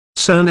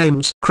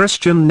Surnames,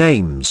 Christian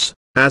names,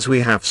 as we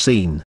have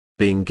seen,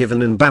 being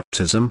given in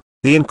baptism,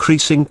 the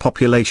increasing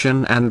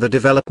population and the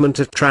development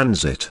of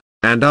transit,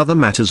 and other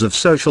matters of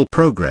social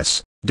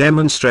progress,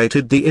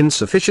 demonstrated the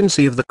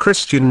insufficiency of the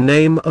Christian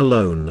name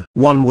alone.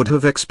 One would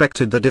have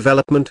expected the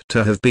development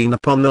to have been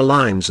upon the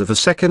lines of a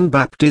second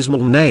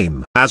baptismal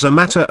name. As a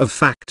matter of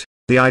fact,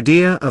 the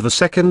idea of a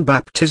second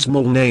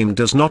baptismal name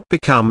does not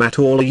become at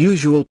all a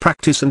usual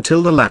practice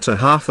until the latter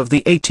half of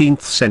the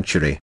 18th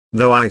century,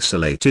 though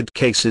isolated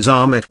cases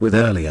are met with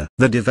earlier.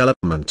 The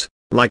development,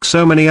 like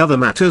so many other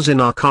matters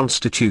in our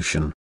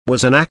Constitution,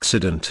 was an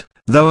accident,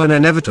 though an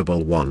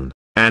inevitable one,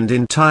 and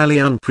entirely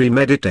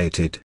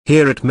unpremeditated.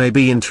 Here it may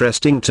be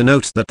interesting to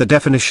note that the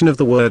definition of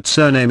the word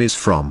surname is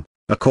from,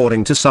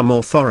 according to some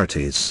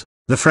authorities,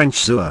 the French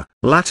sur,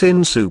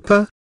 Latin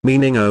super,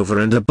 meaning over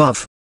and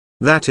above.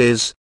 That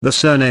is, the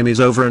surname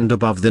is over and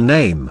above the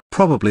name.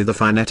 Probably the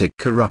phonetic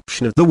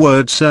corruption of the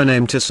word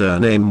surname to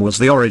surname was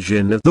the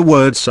origin of the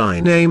word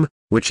syname,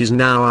 which is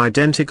now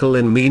identical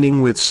in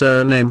meaning with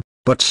surname,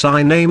 but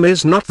syname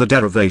is not the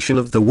derivation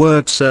of the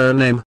word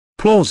surname,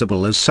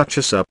 plausible as such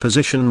a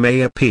supposition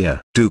may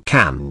appear.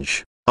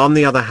 Ducange, on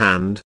the other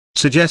hand,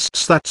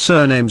 suggests that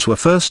surnames were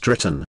first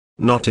written,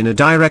 not in a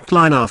direct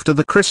line after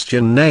the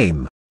Christian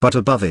name, but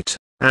above it,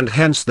 and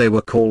hence they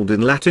were called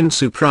in Latin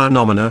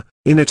supranomina,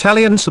 in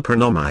Italian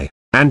sopranomi,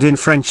 and in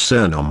French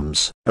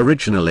surnoms.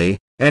 Originally,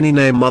 any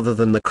name other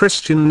than the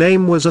Christian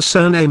name was a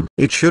surname.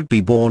 It should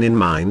be borne in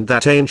mind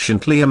that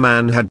anciently a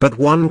man had but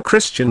one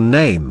Christian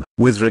name.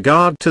 With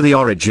regard to the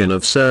origin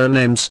of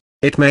surnames,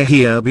 it may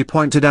here be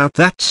pointed out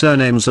that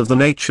surnames of the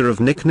nature of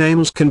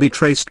nicknames can be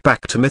traced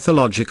back to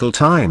mythological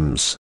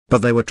times,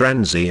 but they were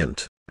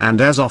transient,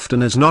 and as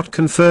often as not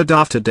conferred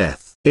after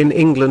death. In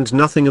England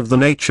nothing of the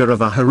nature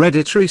of a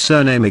hereditary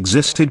surname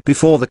existed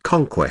before the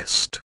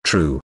conquest.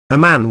 True, a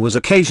man was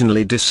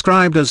occasionally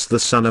described as the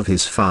son of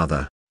his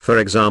father. For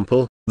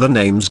example, the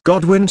names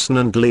Godwinson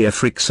and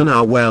Leofricson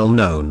are well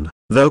known,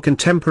 though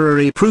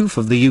contemporary proof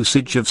of the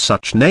usage of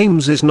such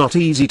names is not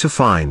easy to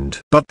find.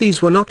 But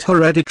these were not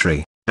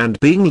hereditary, and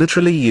being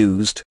literally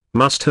used,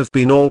 must have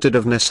been altered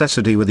of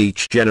necessity with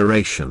each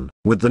generation.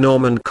 With the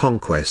Norman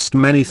conquest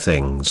many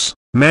things,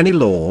 many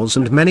laws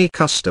and many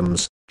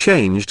customs,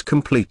 changed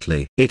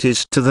completely. It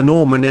is to the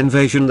Norman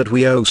invasion that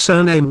we owe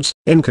surnames.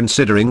 In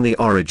considering the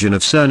origin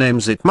of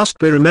surnames it must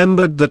be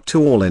remembered that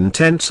to all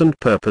intents and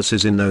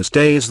purposes in those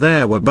days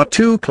there were but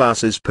two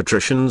classes,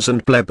 patricians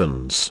and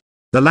plebeians.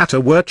 The latter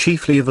were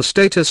chiefly of a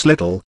status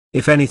little,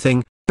 if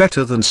anything,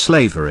 better than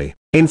slavery.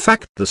 In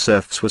fact the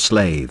serfs were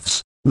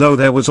slaves, though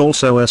there was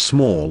also a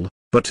small,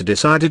 but a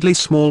decidedly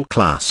small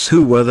class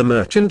who were the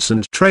merchants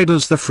and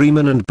traders, the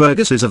freemen and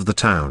burgesses of the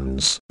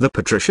towns. The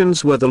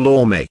patricians were the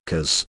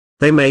lawmakers.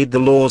 They made the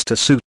laws to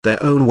suit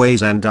their own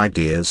ways and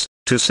ideas,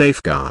 to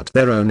safeguard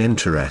their own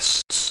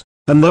interests.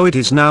 And though it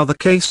is now the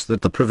case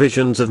that the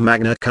provisions of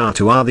Magna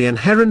Carta are the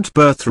inherent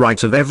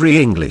birthright of every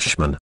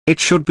Englishman,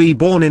 it should be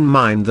borne in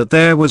mind that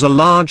there was a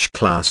large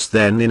class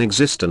then in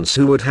existence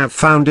who would have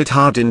found it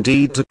hard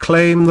indeed to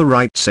claim the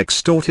rights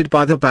extorted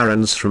by the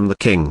barons from the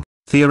king,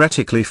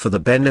 theoretically for the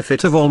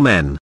benefit of all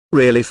men,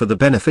 really for the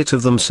benefit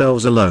of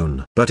themselves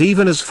alone. But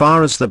even as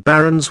far as the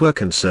barons were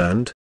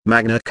concerned,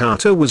 Magna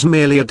Carta was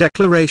merely a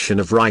declaration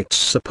of rights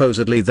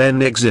supposedly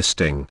then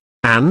existing,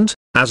 and,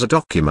 as a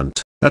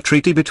document, a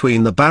treaty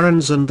between the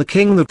barons and the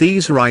king that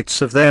these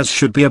rights of theirs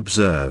should be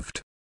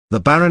observed. The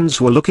barons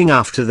were looking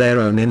after their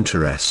own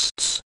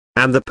interests,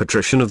 and the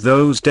patrician of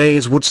those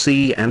days would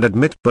see and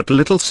admit but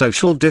little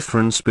social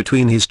difference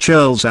between his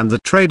churls and the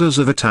traders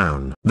of a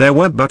town. There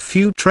were but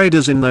few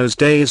traders in those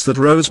days that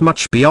rose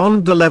much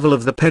beyond the level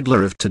of the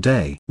peddler of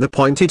today. The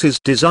point it is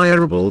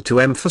desirable to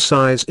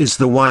emphasize is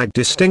the wide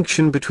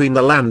distinction between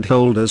the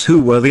landholders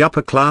who were the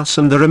upper class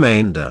and the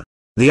remainder.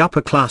 The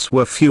upper class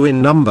were few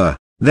in number.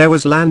 There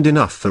was land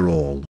enough for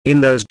all.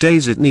 In those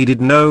days it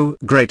needed no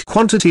great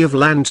quantity of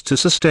land to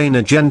sustain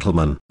a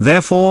gentleman.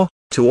 Therefore,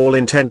 to all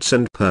intents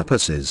and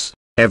purposes,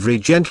 every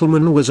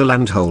gentleman was a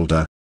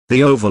landholder.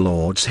 The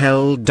overlords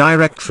held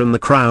direct from the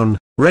crown,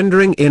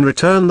 rendering in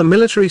return the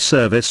military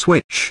service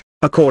which,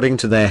 according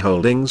to their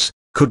holdings,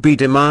 could be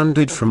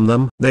demanded from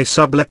them. They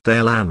sublet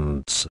their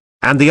lands,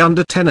 and the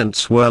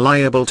under-tenants were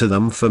liable to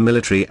them for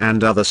military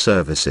and other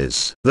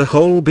services. The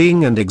whole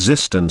being and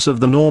existence of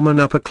the Norman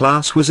upper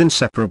class was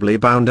inseparably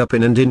bound up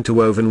in and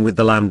interwoven with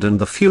the land and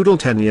the feudal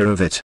tenure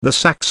of it. The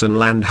Saxon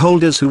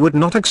landholders who would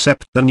not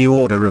accept the new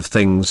order of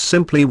things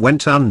simply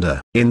went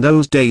under. In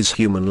those days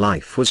human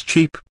life was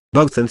cheap,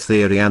 both in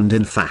theory and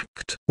in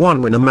fact.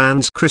 When a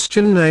man's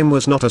Christian name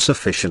was not a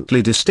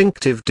sufficiently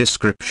distinctive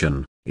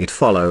description, it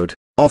followed,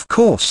 of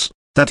course,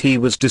 that he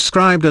was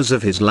described as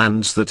of his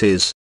lands, that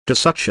is, to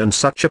such and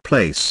such a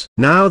place.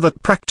 Now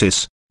that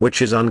practice,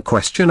 which is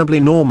unquestionably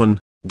Norman,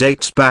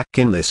 dates back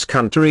in this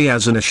country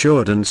as an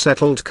assured and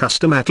settled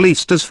custom at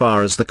least as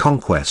far as the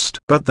conquest.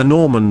 But the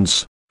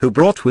Normans, who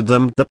brought with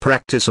them the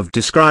practice of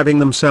describing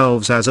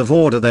themselves as of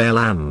order their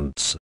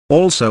lands,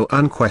 also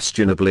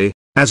unquestionably,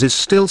 as is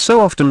still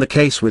so often the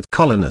case with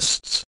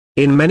colonists,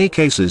 in many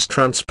cases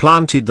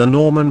transplanted the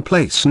Norman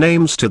place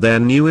names to their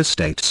new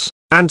estates,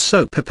 and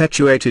so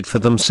perpetuated for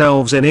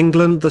themselves in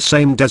England the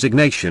same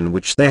designation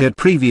which they had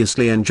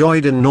previously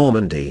enjoyed in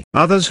Normandy.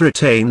 Others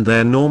retained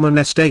their Norman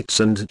estates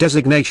and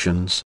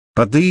designations,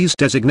 but these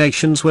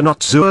designations were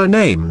not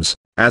surnames,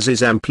 as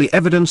is amply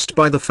evidenced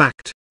by the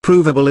fact,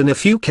 provable in a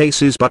few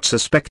cases but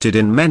suspected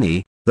in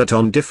many, that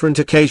on different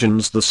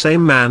occasions the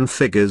same man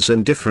figures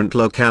in different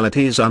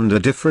localities under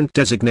different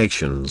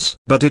designations.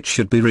 But it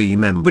should be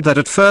remembered that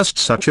at first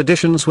such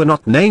additions were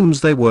not names,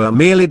 they were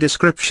merely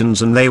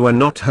descriptions, and they were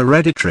not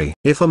hereditary.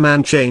 If a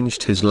man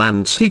changed his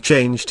lands, he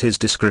changed his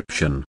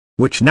description,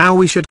 which now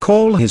we should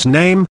call his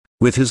name,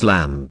 with his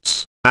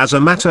lands. As a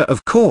matter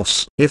of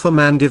course, if a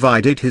man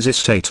divided his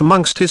estate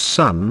amongst his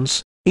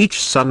sons, each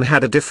son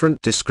had a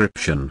different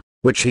description,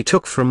 which he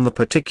took from the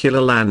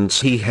particular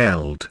lands he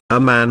held. A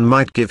man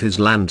might give his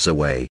lands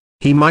away,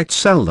 he might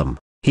sell them,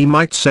 he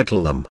might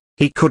settle them,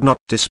 he could not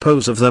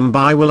dispose of them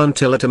by will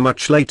until at a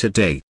much later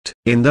date.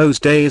 In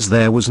those days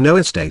there was no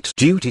estate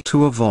duty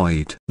to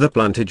avoid. The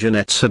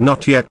Plantagenets had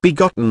not yet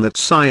begotten that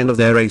scion of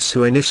their race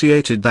who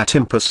initiated that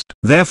impost.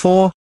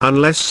 Therefore,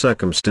 unless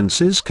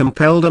circumstances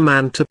compelled a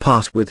man to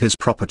part with his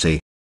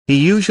property, he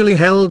usually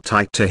held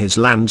tight to his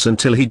lands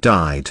until he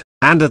died,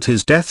 and at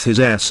his death his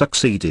heir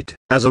succeeded.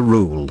 As a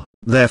rule,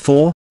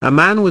 therefore, a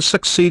man was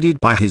succeeded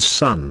by his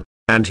son,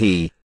 and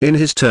he, in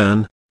his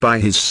turn, by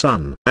his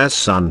son. As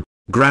son,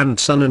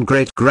 grandson and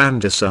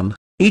great-grandson,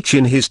 each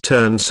in his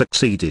turn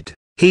succeeded,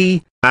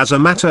 he, as a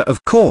matter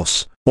of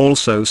course,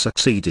 also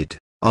succeeded,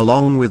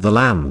 along with the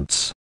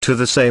lands, to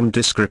the same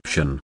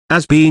description,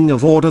 as being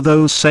of order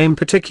those same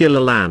particular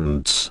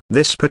lands.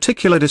 This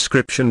particular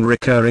description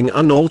recurring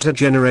unaltered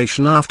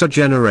generation after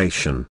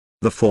generation,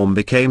 the form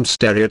became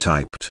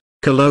stereotyped.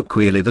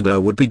 Colloquially the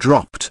would be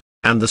dropped,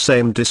 and the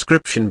same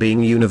description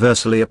being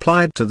universally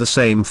applied to the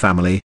same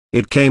family,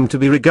 it came to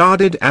be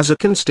regarded as a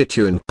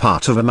constituent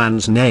part of a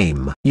man's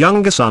name.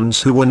 Younger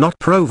sons who were not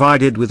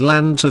provided with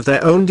lands of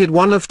their own did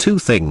one of two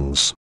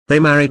things: they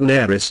married an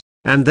heiress,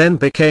 and then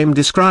became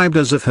described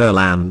as of her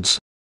lands.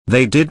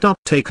 They did not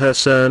take her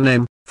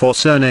surname, for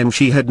surname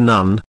she had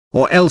none,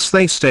 or else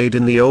they stayed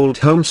in the old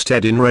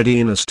homestead in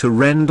readiness to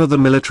render the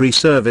military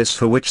service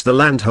for which the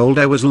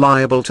landholder was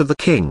liable to the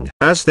king.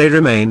 As they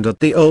remained at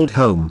the old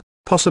home,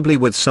 possibly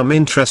with some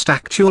interest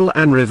actual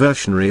and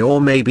reversionary, or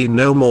maybe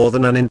no more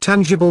than an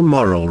intangible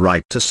moral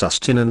right to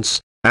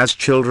sustenance, as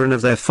children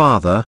of their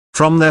father,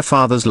 from their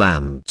father's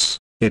lands,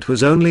 it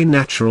was only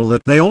natural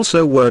that they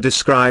also were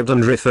described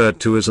and referred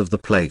to as of the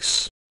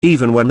place,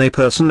 even when they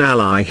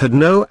personally had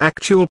no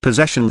actual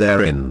possession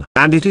therein.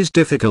 And it is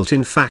difficult,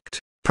 in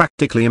fact,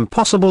 practically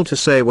impossible to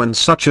say when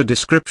such a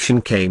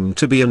description came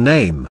to be a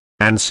name,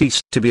 and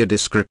ceased to be a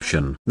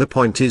description. The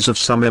point is of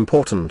some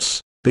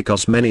importance,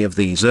 because many of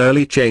these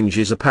early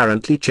changes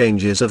apparently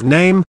changes of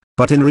name,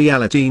 but in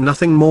reality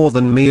nothing more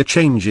than mere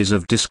changes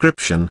of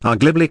description, are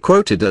glibly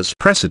quoted as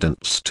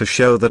precedents to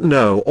show that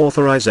no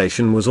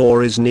authorization was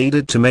or is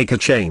needed to make a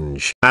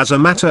change. As a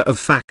matter of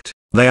fact,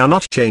 they are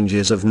not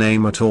changes of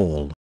name at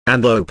all.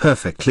 And though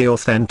perfectly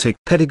authentic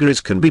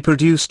pedigrees can be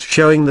produced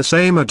showing the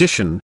same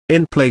addition,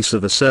 in place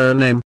of a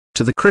surname,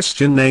 to the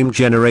Christian name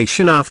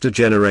generation after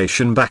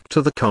generation back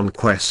to the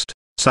conquest,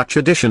 such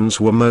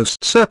additions were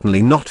most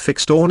certainly not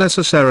fixed or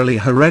necessarily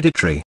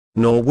hereditary,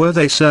 nor were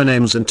they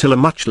surnames until a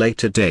much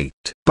later date.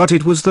 But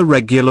it was the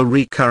regular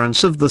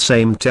recurrence of the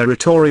same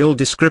territorial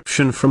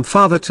description from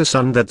father to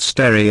son that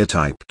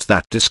stereotyped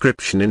that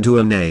description into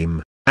a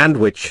name, and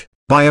which,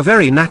 by a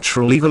very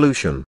natural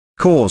evolution,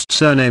 caused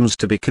surnames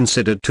to be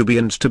considered to be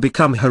and to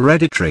become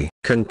hereditary.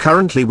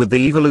 Concurrently with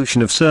the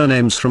evolution of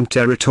surnames from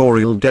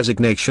territorial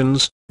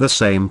designations, the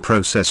same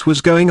process was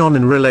going on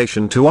in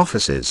relation to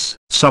offices.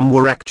 Some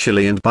were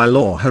actually and by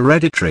law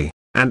hereditary,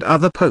 and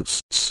other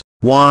posts,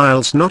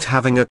 whilst not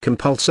having a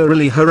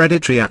compulsorily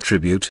hereditary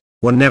attribute,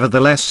 were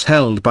nevertheless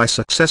held by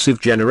successive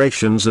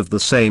generations of the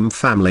same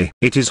family.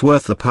 It is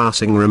worth the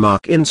passing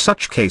remark in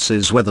such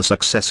cases whether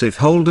successive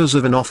holders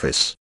of an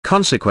office,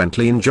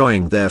 consequently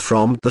enjoying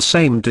therefrom the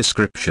same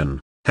description,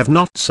 have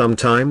not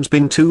sometimes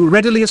been too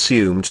readily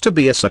assumed to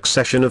be a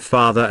succession of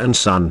father and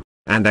son,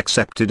 and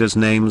accepted as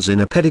names in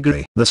a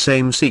pedigree. The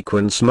same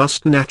sequence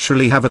must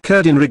naturally have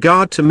occurred in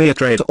regard to mere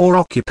trade or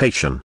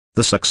occupation,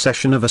 the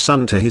succession of a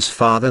son to his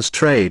father's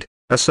trade,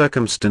 a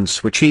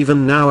circumstance which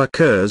even now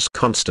occurs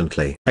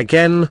constantly.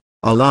 Again,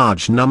 a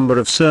large number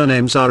of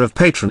surnames are of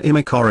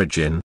patronymic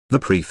origin, the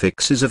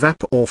prefixes of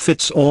ap or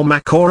fitz or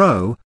mac or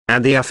o,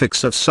 and the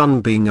affix of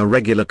son being a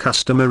regular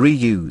customary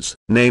use.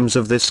 Names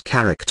of this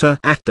character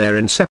at their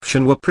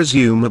inception were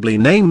presumably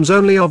names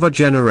only of a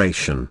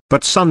generation.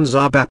 But sons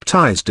are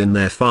baptized in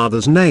their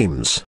fathers'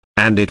 names,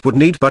 and it would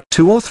need but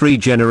 2 or 3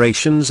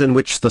 generations in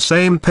which the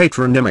same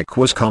patronymic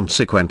was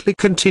consequently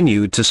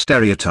continued to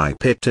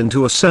stereotype it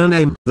into a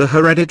surname. The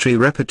hereditary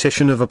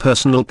repetition of a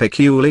personal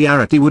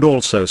peculiarity would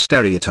also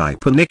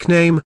stereotype a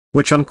nickname,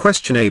 which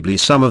unquestionably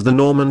some of the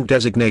Norman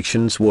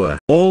designations were.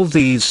 All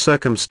these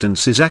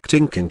circumstances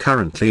acting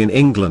concurrently in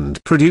England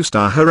produced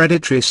our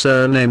hereditary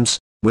surnames,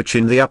 which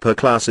in the upper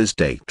classes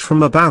date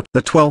from about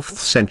the 12th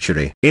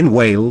century. In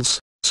Wales,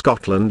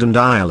 Scotland and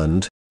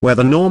Ireland, where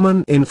the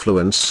Norman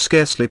influence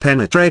scarcely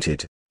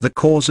penetrated, the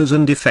causes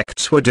and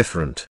effects were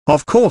different.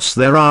 Of course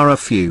there are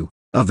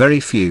a very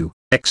few,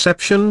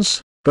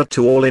 exceptions, but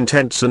to all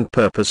intents and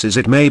purposes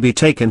it may be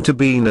taken to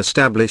be an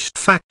established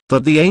fact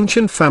that the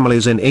ancient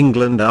families in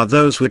England are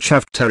those which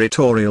have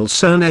territorial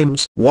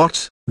surnames.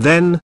 What,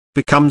 then,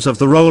 becomes of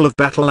the roll of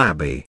Battle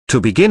Abbey? To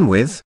begin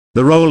with,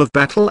 the roll of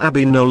Battle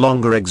Abbey no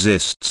longer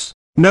exists.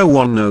 No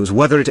one knows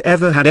whether it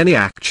ever had any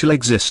actual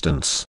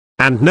existence,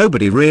 and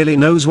nobody really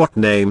knows what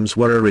names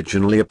were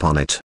originally upon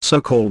it.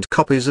 So-called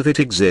copies of it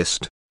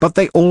exist, but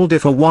they all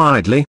differ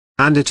widely,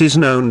 and it is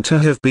known to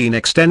have been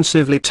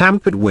extensively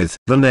tampered with.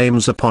 The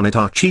names upon it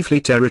are chiefly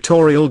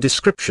territorial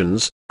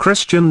descriptions,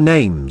 Christian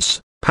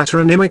names,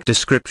 patronymic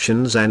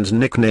descriptions and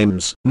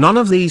nicknames. None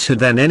of these had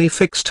then any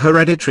fixed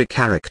hereditary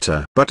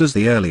character. But as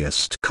the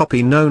earliest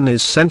copy known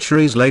is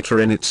centuries later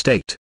in its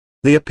date,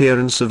 the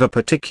appearance of a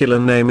particular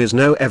name is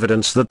no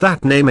evidence that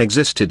that name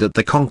existed at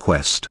the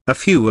conquest. A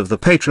few of the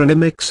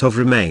patronymics have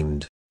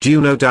remained,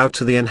 due no doubt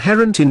to the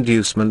inherent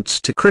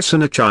inducements to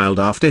christen a child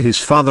after his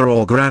father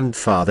or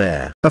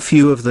grandfather. A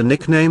few of the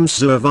nicknames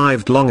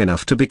survived long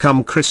enough to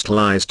become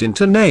crystallized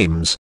into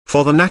names,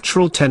 for the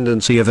natural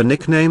tendency of a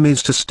nickname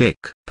is to stick.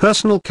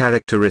 Personal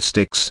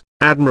characteristics,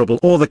 admirable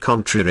or the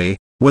contrary,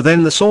 were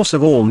then the source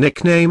of all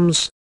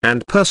nicknames,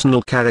 and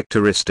personal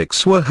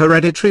characteristics were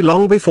hereditary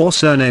long before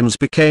surnames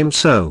became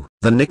so.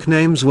 The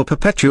nicknames were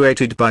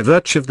perpetuated by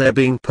virtue of their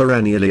being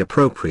perennially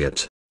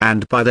appropriate,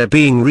 and by their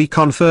being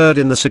reconferred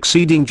in the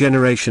succeeding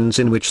generations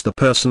in which the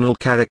personal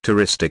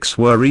characteristics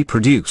were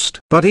reproduced.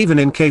 But even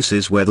in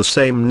cases where the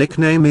same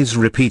nickname is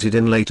repeated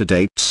in later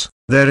dates,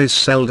 there is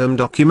seldom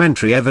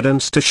documentary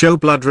evidence to show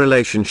blood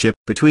relationship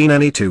between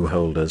any two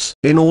holders.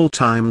 In all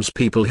times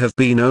people have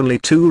been only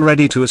too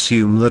ready to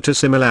assume that a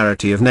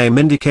similarity of name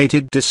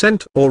indicated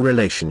descent or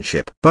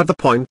relationship. But the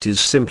point is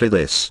simply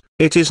this: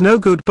 it is no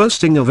good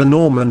boasting of a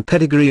Norman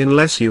pedigree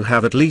unless you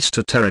have at least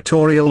a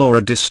territorial or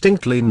a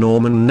distinctly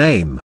Norman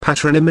name.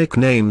 Patronymic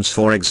names,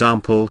 for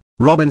example,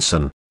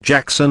 Robinson,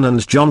 Jackson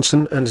and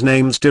Johnson, and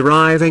names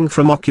deriving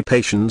from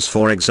occupations,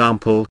 for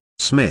example,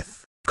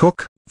 Smith,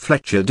 Cook,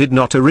 Fletcher, did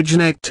not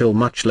originate till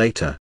much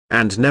later,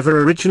 and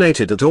never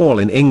originated at all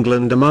in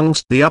England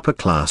amongst the upper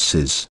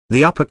classes.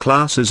 The upper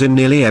classes in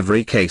nearly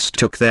every case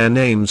took their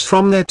names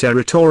from their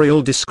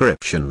territorial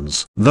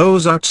descriptions.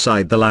 Those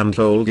outside the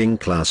landholding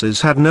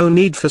classes had no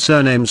need for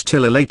surnames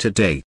till a later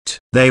date.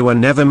 They were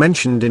never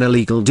mentioned in a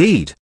legal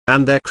deed,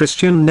 and their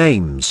Christian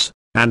names,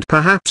 and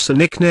perhaps a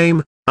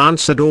nickname,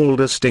 answered all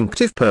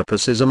distinctive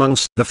purposes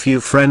amongst the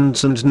few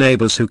friends and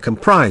neighbors who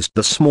comprised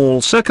the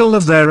small circle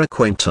of their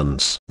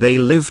acquaintance. They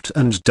lived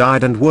and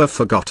died and were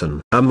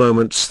forgotten. A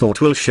moment's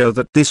thought will show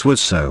that this was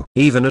so.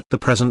 Even at the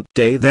present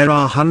day there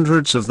are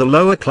hundreds of the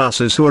lower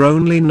classes who are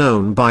only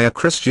known by a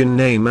Christian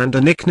name and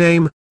a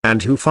nickname,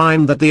 and who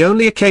find that the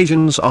only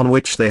occasions on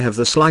which they have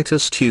the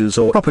slightest use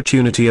or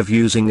opportunity of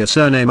using a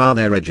surname are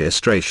their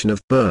registration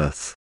of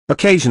birth,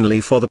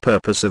 occasionally for the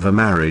purpose of a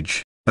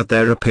marriage, at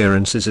their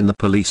appearances in the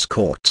police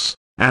courts,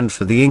 and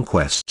for the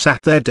inquests at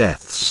their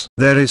deaths.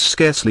 There is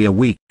scarcely a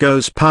week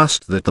goes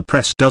past that the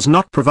press does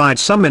not provide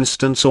some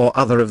instance or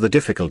other of the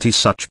difficulty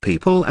such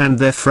people and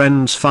their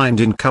friends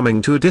find in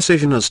coming to a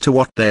decision as to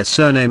what their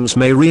surnames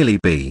may really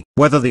be.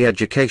 Whether the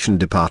Education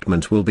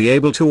Department will be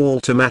able to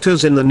alter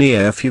matters in the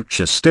near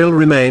future still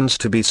remains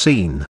to be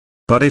seen.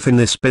 But if in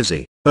this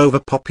busy,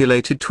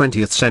 overpopulated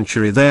 20th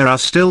century there are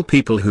still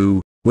people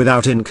who,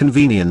 without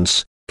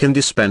inconvenience, can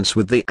dispense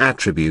with the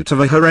attribute of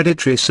a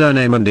hereditary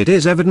surname, and it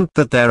is evident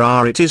that there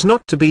are, it is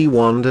not to be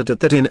wondered at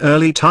that in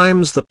early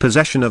times the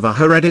possession of a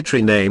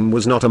hereditary name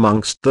was not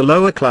amongst the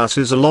lower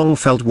classes a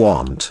long-felt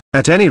want.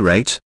 At any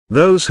rate,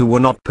 those who were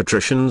not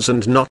patricians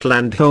and not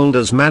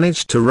landholders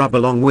managed to rub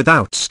along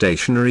without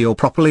stationary or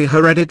properly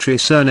hereditary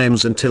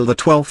surnames until the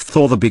 12th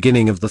or the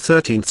beginning of the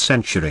 13th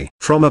century.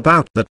 From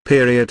about that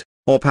period,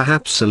 or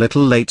perhaps a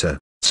little later,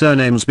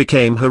 surnames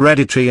became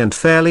hereditary and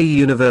fairly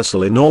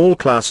universal in all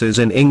classes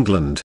in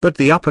England. But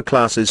the upper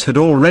classes had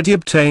already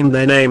obtained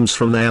their names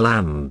from their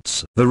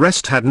lands. The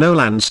rest had no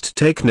lands to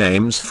take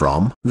names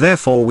from.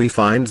 Therefore we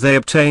find they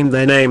obtained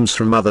their names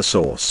from other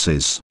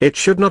sources. It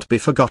should not be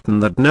forgotten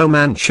that no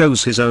man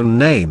chose his own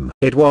name.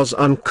 It was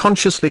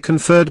unconsciously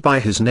conferred by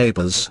his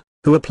neighbors,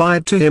 who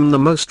applied to him the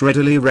most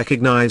readily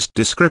recognized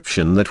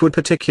description that would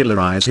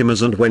particularize him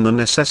as and when the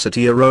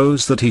necessity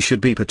arose that he should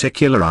be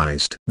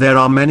particularized. There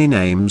are many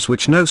names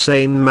which no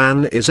sane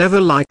man is ever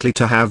likely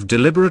to have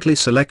deliberately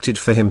selected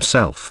for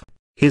himself.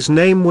 His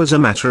name was a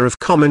matter of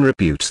common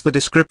repute, the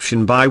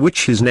description by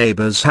which his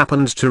neighbors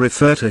happened to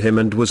refer to him,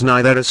 and was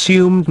neither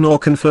assumed nor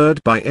conferred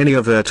by any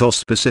overt or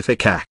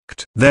specific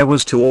act. There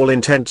was to all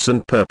intents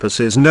and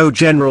purposes no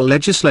general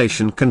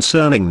legislation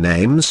concerning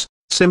names,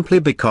 simply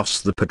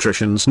because the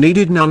patricians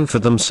needed none for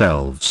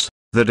themselves,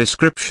 the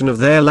description of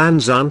their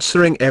lands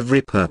answering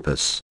every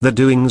purpose. The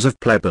doings of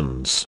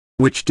plebeians,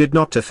 which did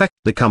not affect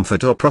the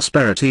comfort or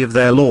prosperity of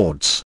their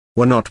lords,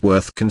 were not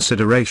worth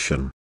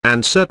consideration.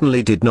 and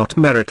certainly did not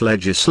merit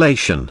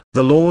legislation.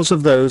 The laws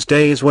of those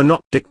days were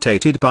not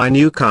dictated by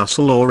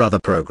Newcastle or other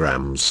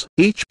programs.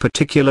 Each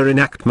particular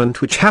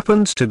enactment which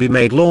happened to be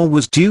made law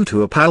was due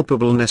to a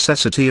palpable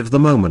necessity of the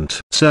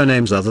moment.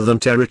 Surnames other than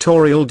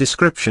territorial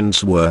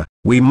descriptions were,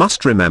 we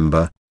must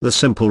remember, the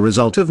simple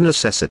result of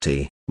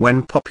necessity.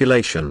 When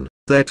population,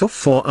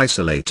 theretofore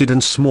isolated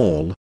and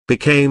small,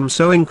 became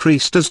so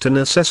increased as to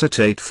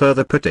necessitate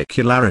further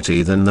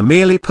particularity than the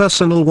merely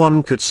personal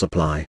one could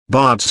supply.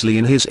 Bardsley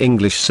in his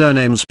English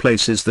Surnames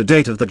places the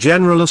date of the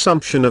general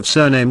assumption of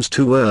surnames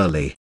too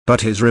early,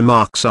 but his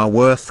remarks are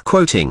worth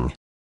quoting.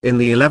 In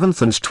the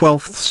 11th and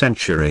 12th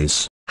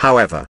centuries,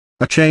 however,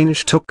 a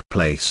change took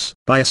place.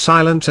 By a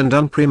silent and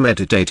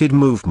unpremeditated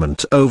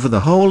movement over the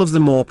whole of the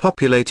more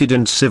populated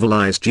and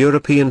civilized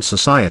European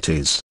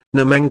societies,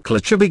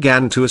 nomenclature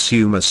began to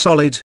assume a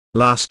solid,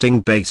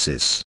 lasting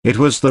basis. It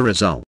was the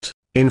result,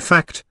 in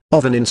fact,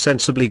 of an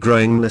insensibly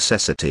growing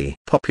necessity.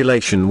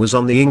 Population was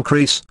on the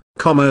increase,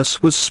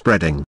 commerce was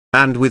spreading,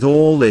 and with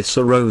all this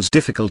arose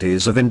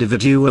difficulties of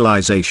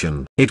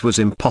individualization. It was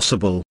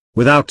impossible,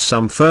 without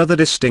some further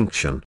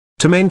distinction,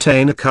 to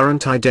maintain a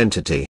current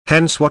identity.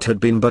 Hence what had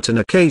been but an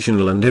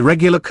occasional and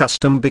irregular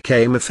custom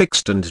became a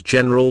fixed and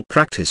general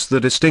practice,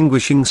 the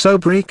distinguishing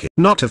sobriquet,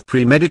 not of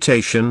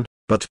premeditation,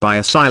 but by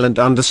a silent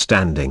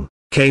understanding,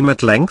 came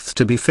at length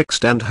to be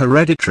fixed and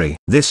hereditary.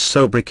 This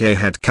sobriquet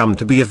had come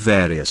to be of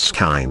various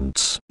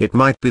kinds. It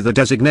might be the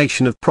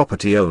designation of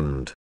property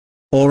owned,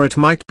 or it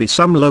might be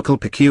some local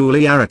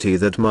peculiarity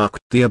that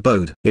marked the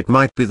abode. It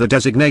might be the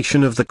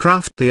designation of the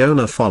craft the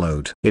owner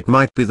followed. It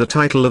might be the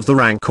title of the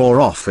rank or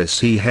office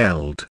he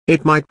held.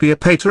 It might be a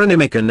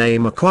patronymic, a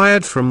name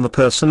acquired from the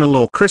personal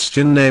or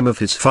Christian name of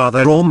his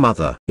father or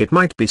mother. It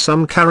might be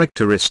some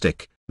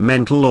characteristic,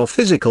 mental or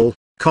physical,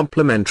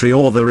 complementary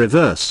or the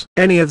reverse.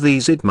 Any of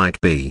these it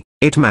might be,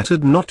 it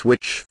mattered not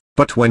which,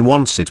 but when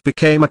once it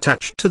became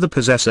attached to the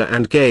possessor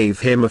and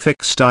gave him a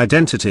fixed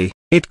identity,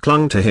 it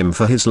clung to him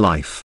for his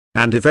life,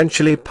 and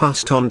eventually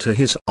passed on to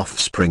his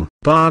offspring.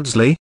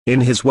 Bardsley,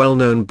 in his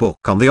well-known book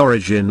on the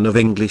origin of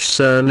English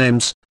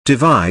surnames,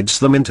 divides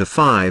them into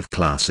 5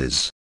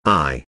 classes.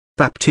 I.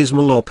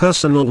 Baptismal or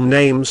personal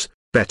names,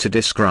 better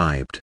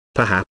described,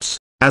 perhaps,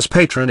 as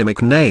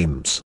patronymic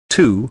names.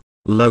 2.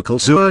 Local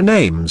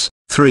surnames.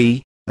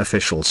 3.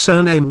 Official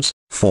surnames.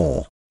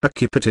 4.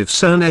 Occupative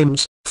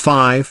surnames.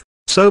 5.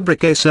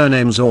 Sobriquet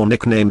surnames or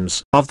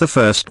nicknames. Of the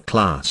first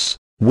class,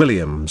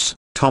 Williams,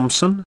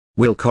 Thompson,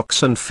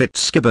 Wilcox and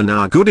Fitzgibbon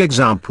are good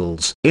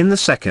examples. In the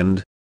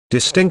second,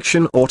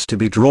 distinction ought to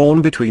be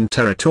drawn between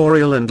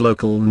territorial and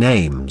local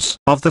names.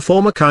 Of the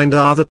former kind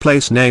are the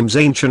place names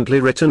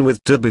anciently written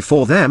with de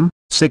before them,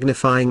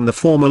 signifying the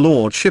former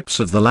lordships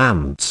of the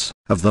lands.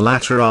 Of the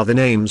latter are the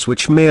names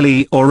which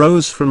merely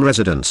arose from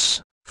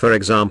residence, for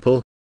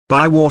example,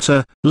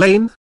 Bywater,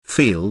 Lane,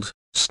 Field,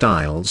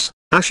 Styles,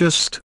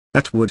 Ashurst,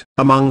 Atwood.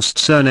 Amongst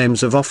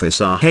surnames of office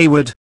are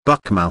Hayward,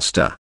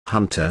 Buckmaster,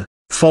 Hunter,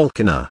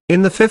 Falconer.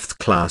 In the 5th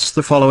class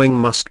the following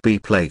must be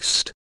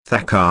placed: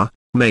 Thacker,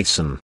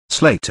 Mason,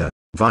 Slater,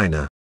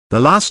 Viner. The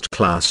last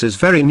class is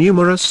very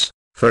numerous,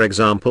 for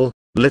example,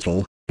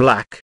 Little,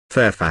 Black,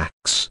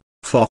 Fairfax,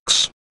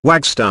 Fox,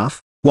 Wagstaff,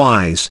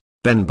 Wise,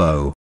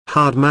 Benbow,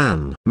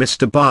 Hardman.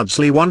 Mr.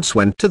 Bardsley once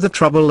went to the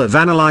trouble of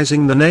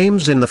analyzing the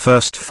names in the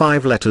first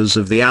 5 letters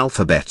of the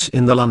alphabet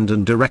in the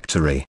London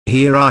Directory.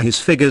 Here are his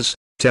figures: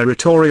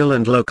 territorial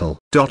and local.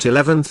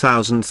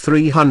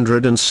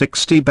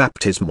 11,360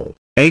 baptismal,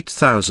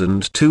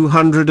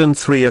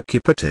 8,203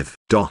 occupative.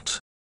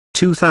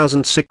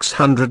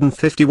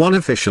 2,651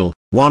 official,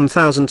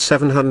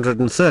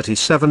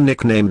 1,737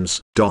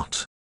 nicknames.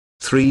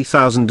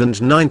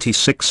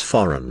 3,096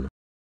 foreign,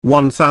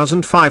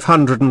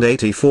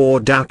 1,584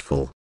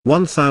 doubtful,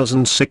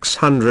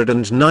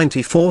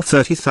 1,694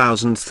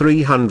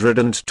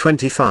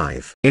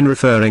 30,325. In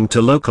referring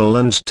to local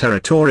and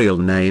territorial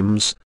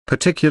names,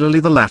 particularly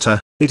the latter,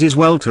 it is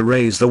well to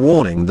raise the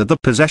warning that the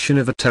possession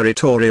of a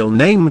territorial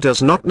name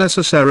does not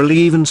necessarily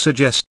even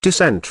suggest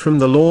descent from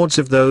the lords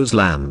of those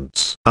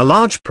lands. A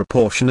large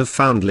proportion of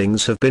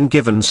foundlings have been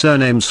given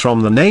surnames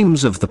from the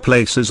names of the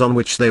places on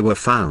which they were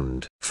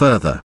found.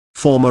 Further,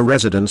 former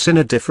residents in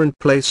a different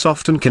place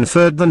often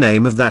conferred the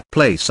name of that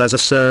place as a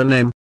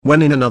surname,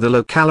 when in another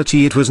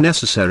locality it was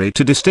necessary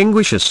to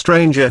distinguish a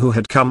stranger who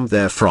had come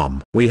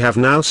therefrom. We have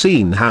now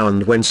seen how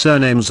and when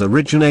surnames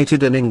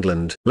originated in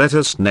England. Let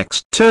us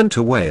next turn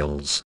to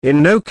Wales.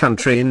 In no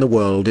country in the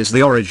world is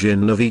the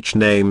origin of each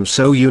name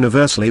so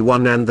universally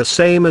one and the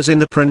same as in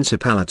the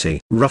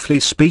Principality. Roughly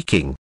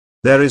speaking,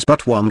 there is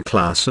but one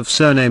class of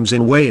surnames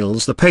in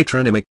Wales, the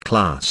patronymic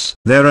class.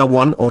 There are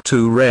 1 or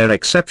 2 rare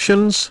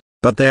exceptions,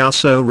 but they are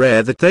so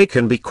rare that they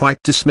can be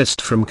quite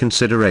dismissed from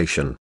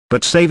consideration.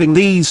 But saving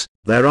these,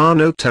 there are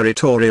no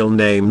territorial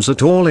names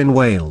at all in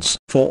Wales.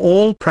 For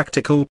all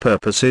practical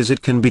purposes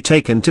it can be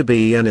taken to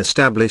be an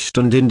established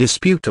and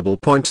indisputable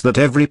point that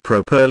every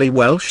properly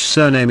Welsh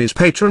surname is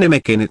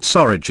patronymic in its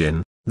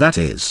origin, that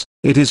is,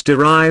 it is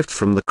derived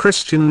from the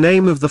Christian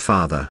name of the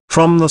father.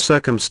 From the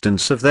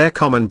circumstance of their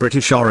common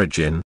British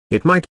origin,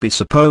 it might be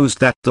supposed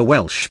that the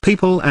Welsh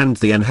people and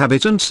the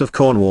inhabitants of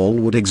Cornwall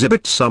would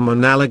exhibit some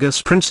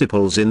analogous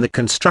principles in the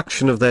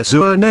construction of their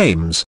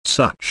surnames.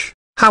 Such,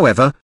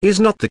 however, is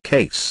not the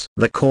case.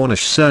 The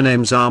Cornish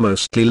surnames are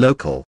mostly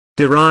local,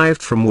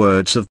 derived from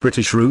words of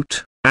British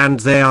root, and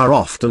they are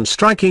often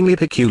strikingly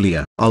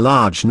peculiar. A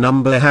large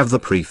number have the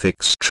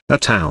prefix tr, a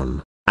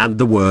town, and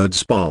the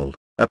words bol,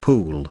 a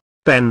pool,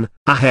 ben,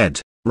 a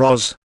head,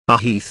 ros, a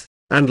heath,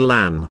 and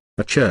lan,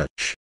 a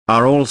church,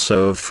 are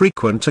also of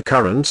frequent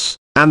occurrence,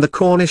 and the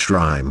Cornish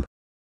rhyme,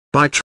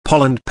 by tr,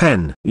 pol and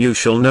pen, you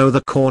shall know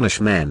the Cornish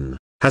men,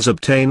 has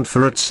obtained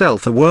for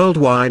itself a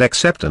worldwide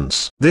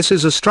acceptance. This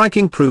is a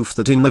striking proof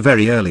that in the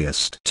very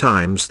earliest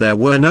times there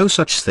were no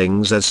such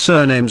things as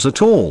surnames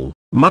at all,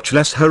 much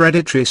less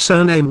hereditary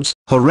surnames.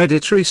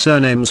 Hereditary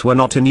surnames were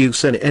not in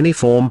use in any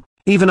form,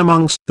 even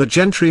amongst the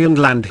gentry and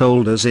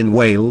landholders in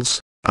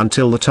Wales,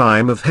 until the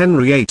time of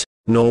Henry VIII,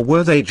 nor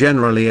were they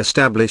generally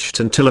established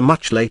until a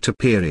much later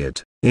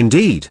period.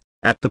 Indeed,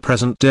 at the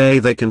present day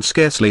they can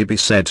scarcely be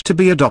said to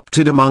be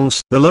adopted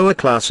amongst the lower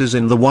classes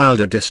in the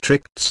wilder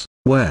districts,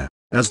 where,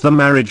 as the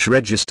marriage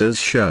registers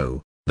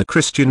show, the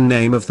Christian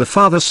name of the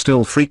father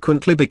still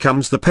frequently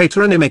becomes the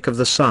patronymic of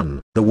the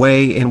son. The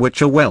way in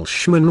which a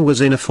Welshman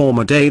was in a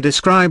former day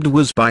described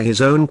was by his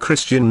own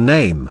Christian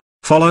name,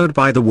 followed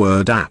by the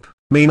word ap,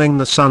 meaning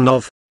the son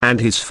of, and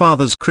his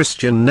father's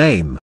Christian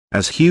name,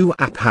 as Hugh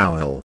ap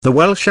Howell. The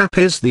Welsh ap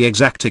is the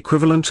exact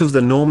equivalent of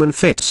the Norman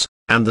Fitz,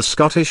 and the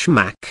Scottish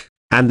Mac,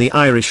 and the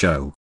Irish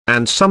O,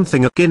 and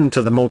something akin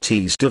to the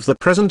Maltese of the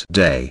present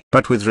day.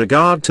 But with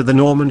regard to the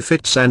Norman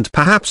Fitz, and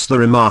perhaps the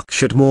remark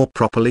should more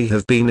properly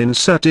have been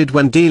inserted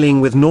when dealing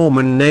with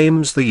Norman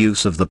names, the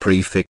use of the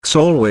prefix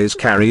always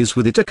carries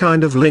with it a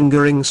kind of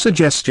lingering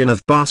suggestion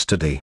of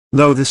bastardy,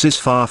 though this is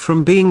far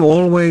from being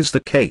always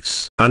the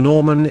case. A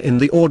Norman in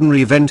the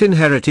ordinary event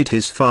inherited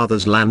his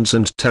father's lands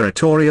and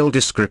territorial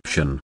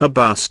description. A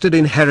bastard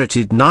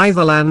inherited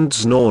neither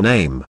lands nor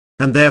name,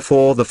 and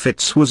therefore the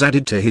Fitz was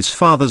added to his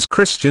father's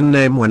Christian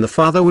name when the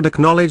father would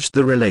acknowledge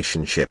the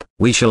relationship.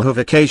 We shall have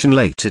occasion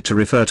later to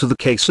refer to the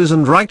cases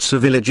and rights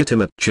of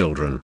illegitimate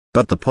children,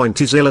 but the point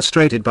is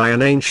illustrated by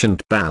an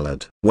ancient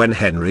ballad. When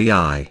Henry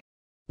I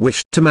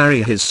wished to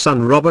marry his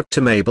son Robert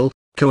to Mabel,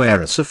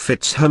 coheiress of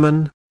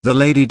Fitzherman, the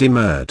lady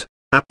demurred,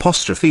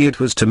 apostrophe it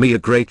was to me a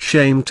great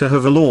shame to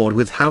have a lord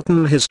with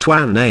Houghton his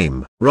twan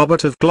name,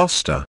 Robert of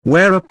Gloucester.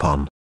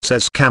 Whereupon,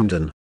 says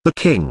Camden, the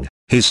king,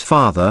 his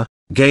father,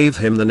 gave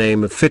him the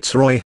name of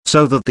Fitzroy,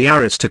 so that the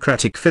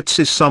aristocratic Fitz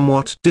is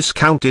somewhat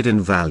discounted in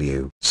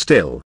value.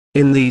 Still,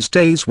 in these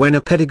days when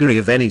a pedigree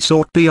of any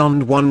sort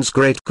beyond one's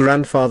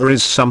great-grandfather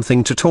is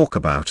something to talk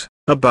about,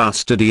 a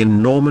bastardy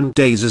in Norman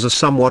days is a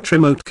somewhat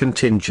remote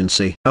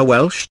contingency. A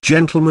Welsh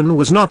gentleman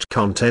was not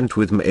content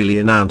with merely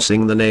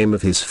announcing the name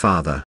of his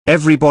father.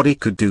 Everybody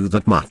could do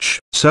that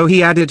much. So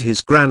he added his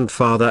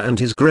grandfather and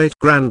his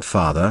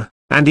great-grandfather,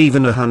 and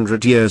even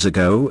 100 years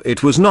ago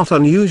it was not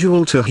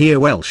unusual to hear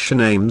Welsh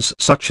names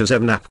such as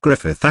Evan ap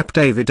Griffith ap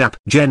David ap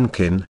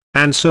Jenkin,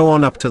 and so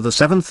on up to the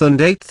 7th and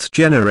 8th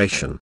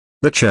generation.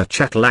 The church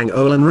at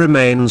Llangollen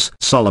remains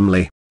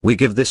solemnly. We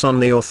give this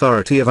on the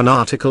authority of an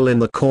article in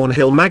the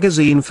Cornhill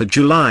magazine for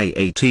July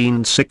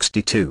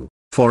 1862,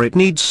 for it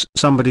needs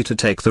somebody to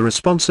take the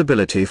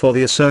responsibility for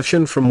the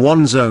assertion from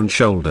one's own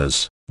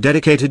shoulders.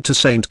 Dedicated to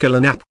Saint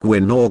Gillen ap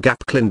Gwyn or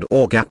Gapclind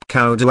or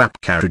Gapcowd ap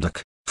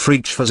Carddock,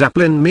 Freach for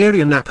Zaplin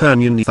Mirian ap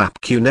Ernionith ap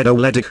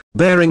Cunedoledig.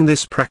 Bearing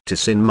this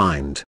practice in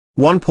mind,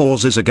 one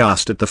pauses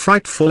aghast at the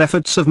frightful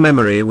efforts of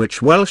memory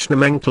which Welsh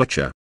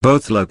nomenclature,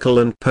 both local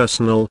and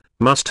personal,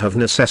 must have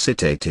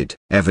necessitated.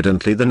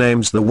 Evidently the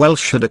names the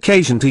Welsh had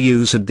occasion to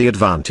use had the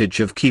advantage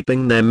of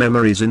keeping their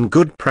memories in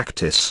good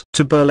practice.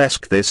 To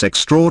burlesque this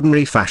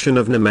extraordinary fashion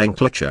of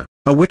nomenclature,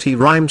 a witty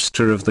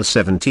rhymester of the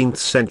 17th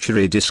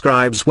century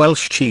describes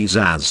Welsh cheese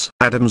as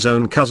Adam's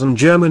own cousin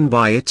german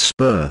by its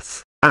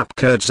birth, ap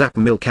curds ap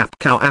milk ap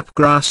cow ap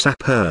grass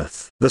ap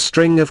earth. The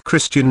string of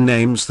Christian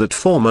names that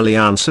formerly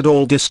answered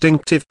all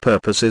distinctive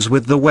purposes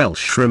with the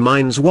Welsh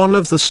reminds one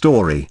of the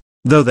story,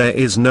 though there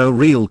is no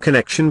real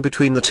connection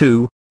between the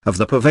two, of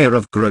the purveyor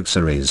of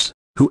groceries,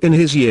 who in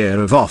his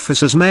year of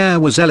office as mayor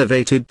was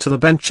elevated to the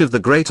bench of the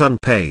great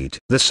unpaid.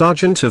 The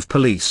sergeant of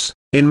police,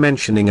 in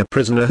mentioning a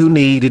prisoner who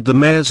needed the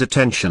mayor's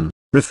attention,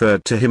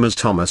 referred to him as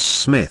Thomas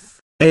Smith,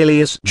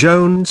 alias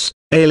Jones,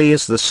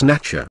 alias the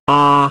Snatcher.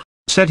 "Ah,"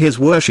 said his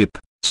worship,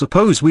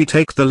 "suppose we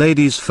take the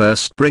ladies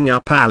first, bring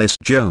up Alice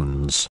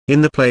Jones."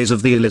 In the plays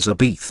of the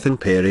Elizabethan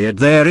period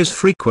there is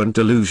frequent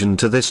allusion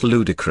to this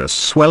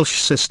ludicrous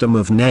Welsh system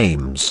of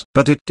names.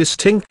 But it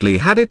distinctly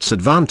had its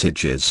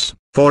advantages,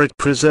 for it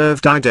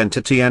preserved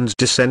identity and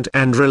descent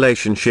and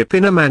relationship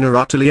in a manner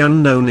utterly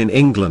unknown in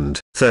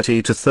England.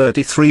 30 to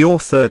 33 or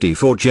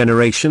 34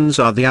 generations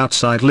are the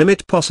outside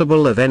limit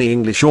possible of any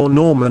English or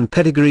Norman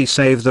pedigree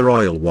save the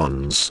royal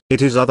ones.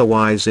 It is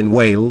otherwise in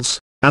Wales,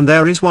 and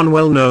there is one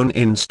well-known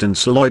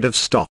instance, Lloyd of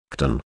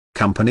Stockton,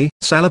 Company,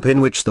 Salop,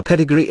 in which the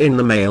pedigree in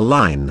the male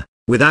line,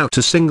 without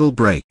a single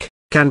break,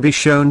 can be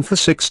shown for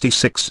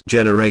 66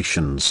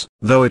 generations.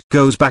 Though it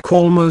goes back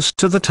almost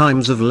to the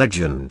times of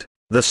legend,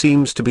 there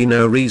seems to be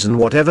no reason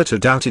whatever to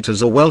doubt it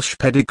as a Welsh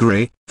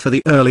pedigree, for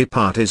the early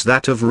part is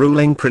that of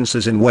ruling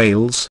princes in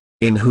Wales,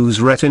 in whose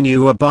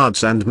retinue are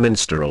bards and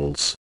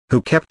minstrels,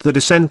 who kept the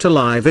descent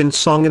alive in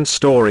song and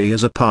story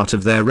as a part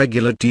of their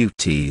regular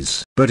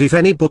duties. But if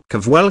any book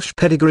of Welsh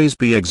pedigrees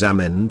be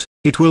examined,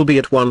 it will be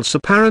at once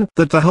apparent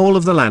that the whole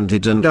of the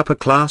landed and upper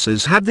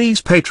classes had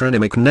these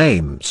patronymic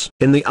names.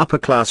 In the upper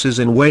classes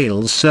in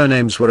Wales,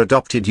 surnames were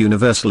adopted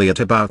universally at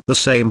about the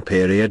same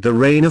period, the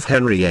reign of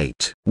Henry VIII.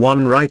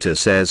 One writer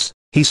says,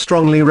 he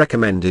strongly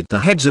recommended the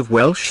heads of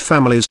Welsh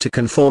families to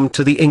conform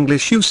to the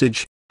English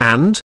usage,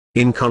 and,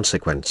 in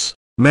consequence,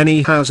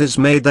 many houses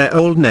made their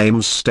old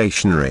names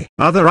stationary.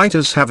 Other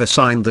writers have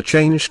assigned the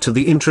change to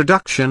the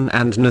introduction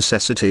and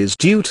necessities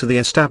due to the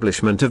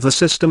establishment of the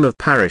system of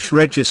parish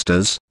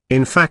registers.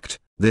 In fact,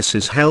 this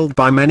is held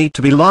by many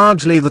to be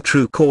largely the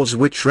true cause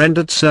which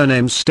rendered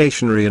surnames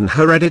stationary and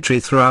hereditary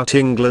throughout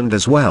England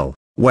as well,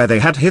 where they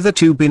had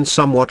hitherto been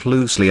somewhat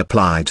loosely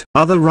applied.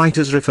 Other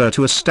writers refer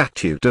to a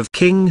statute of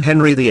King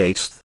Henry VIII,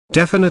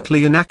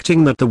 definitely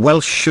enacting that the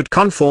Welsh should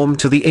conform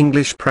to the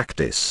English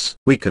practice.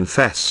 We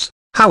confess,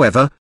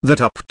 however, that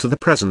up to the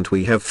present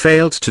we have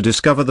failed to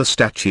discover the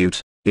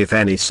statute, if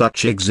any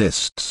such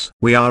exists.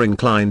 We are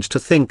inclined to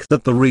think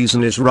that the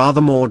reason is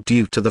rather more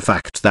due to the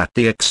fact that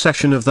the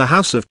accession of the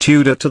House of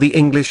Tudor to the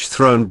English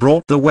throne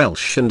brought the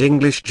Welsh and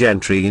English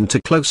gentry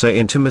into closer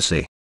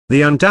intimacy.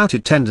 The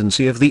undoubted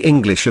tendency of the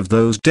English of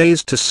those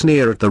days to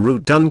sneer at the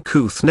rude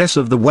uncouthness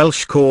of the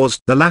Welsh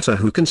caused the latter,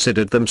 who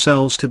considered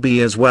themselves to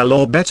be as well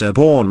or better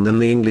born than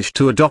the English,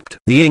 to adopt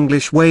the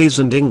English ways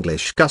and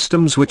English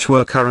customs which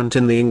were current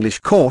in the English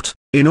court,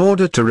 in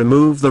order to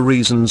remove the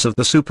reasons of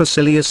the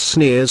supercilious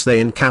sneers they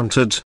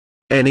encountered.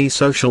 Any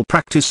social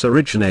practice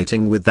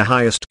originating with the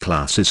highest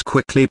classes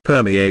quickly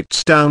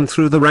permeates down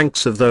through the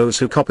ranks of those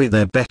who copy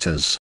their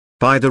betters.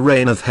 By the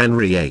reign of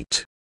Henry VIII,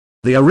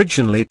 the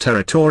originally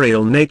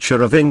territorial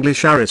nature of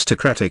English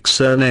aristocratic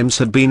surnames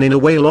had been in a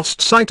way lost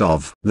sight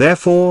of.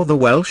 Therefore the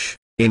Welsh,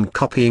 in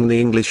copying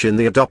the English in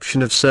the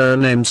adoption of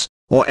surnames,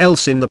 or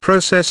else in the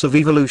process of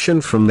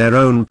evolution from their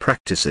own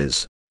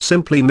practices,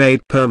 simply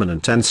made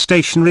permanent and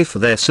stationary for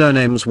their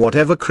surnames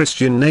whatever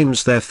Christian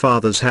names their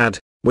fathers had,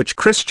 which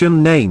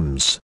Christian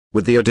names,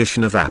 with the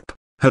addition of ap,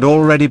 had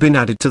already been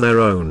added to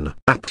their own.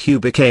 Ap Hugh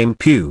became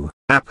Pugh,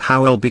 Ap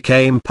Howell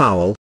became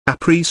Powell,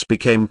 Ap Rees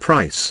became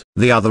Price.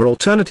 The other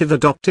alternative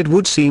adopted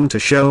would seem to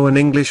show an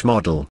English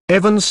model.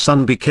 Evans'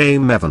 son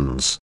became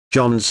Evans,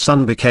 John's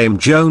son became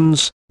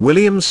Jones,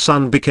 William's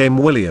son became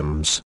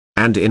Williams,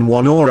 and in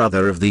one or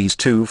other of these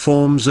two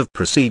forms of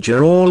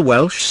procedure all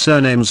Welsh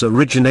surnames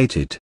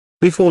originated.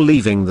 Before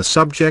leaving the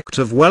subject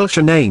of Welsh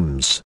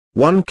names,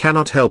 one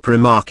cannot help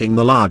remarking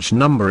the large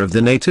number of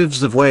the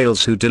natives of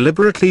Wales who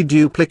deliberately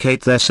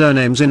duplicate their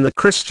surnames in the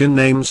Christian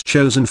names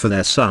chosen for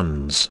their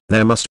sons.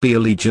 There must be a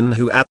legion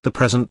who at the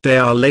present day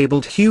are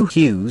labelled Hugh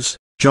Hughes,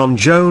 John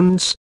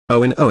Jones,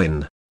 Owen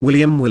Owen,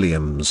 William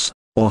Williams,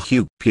 or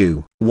Hugh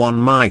Pugh. One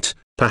might,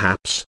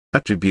 perhaps,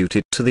 attribute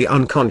it to the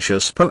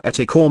unconscious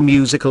poetic or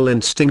musical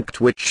instinct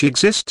which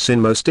exists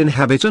in most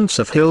inhabitants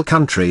of hill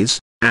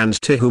countries,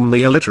 and to whom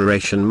the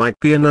alliteration might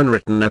be an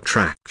unwritten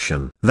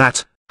attraction.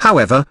 That,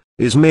 however,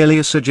 is merely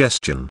a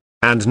suggestion,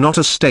 and not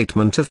a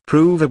statement of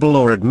provable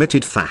or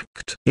admitted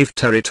fact. If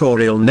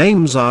territorial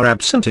names are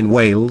absent in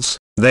Wales,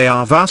 they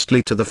are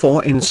vastly to the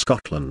fore in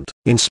Scotland.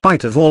 In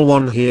spite of all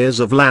one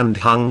hears of land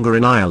hunger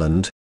in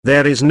Ireland,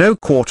 there is no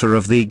quarter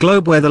of the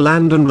globe where the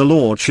land and the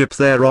lordship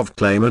thereof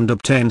claim and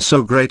obtain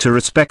so great a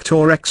respect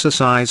or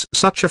exercise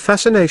such a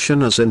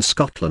fascination as in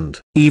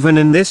Scotland. Even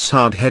in this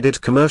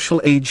hard-headed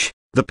commercial age,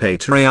 the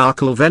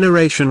patriarchal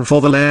veneration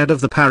for the laird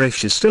of the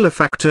parish is still a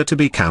factor to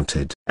be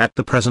counted. At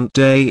the present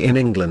day in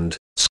England,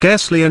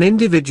 scarcely an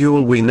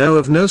individual we know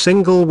of, no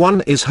single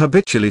one, is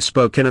habitually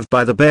spoken of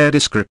by the bare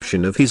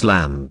description of his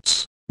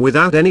lands,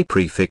 without any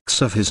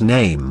prefix of his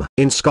name.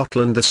 In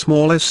Scotland the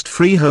smallest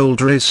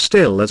freeholder is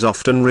still as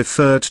often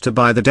referred to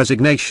by the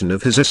designation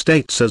of his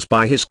estates as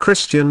by his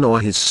Christian or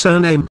his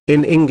surname.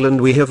 In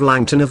England we have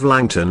Langton of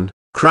Langton,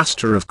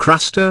 Craster of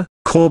Craster,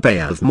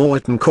 Corbet of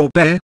Morton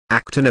Corbet,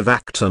 Acton of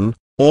Acton,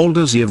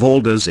 Aldersey of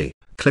Aldersey,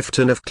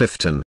 Clifton of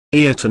Clifton,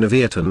 Earton of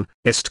Earton,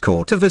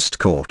 Estcourt of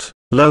Estcourt,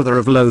 Lowther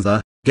of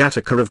Lowther,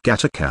 Gattaca of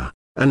Gattaca,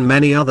 and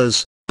many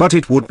others, but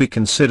it would be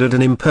considered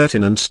an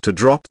impertinence to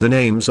drop the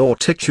name's or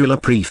titular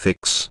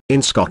prefix.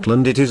 In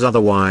Scotland it is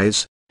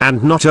otherwise,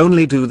 and not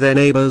only do their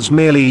neighbours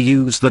merely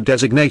use the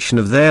designation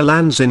of their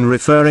lands in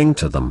referring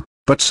to them,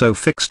 but so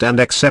fixed and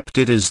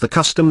accepted is the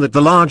custom that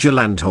the larger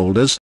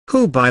landholders,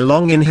 who by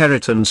long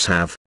inheritance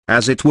have,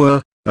 as it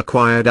were,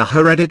 acquired a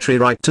hereditary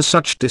right to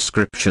such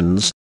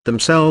descriptions,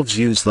 themselves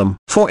use them.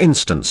 For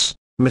instance,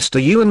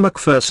 Mr. Ewan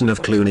Macpherson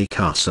of Cluny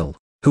Castle,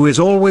 who is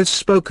always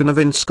spoken of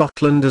in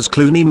Scotland as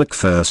Cluny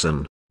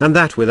Macpherson, and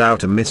that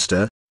without a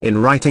Mr.,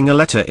 in writing a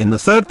letter in the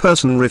third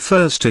person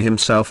refers to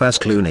himself as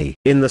Clooney.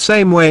 In the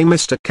same way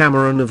Mr.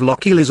 Cameron of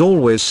Lochiel is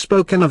always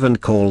spoken of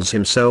and calls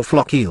himself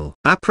Lochiel.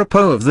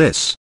 Apropos of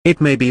this, it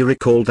may be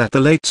recalled that the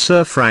late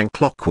Sir Frank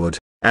Lockwood,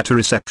 at a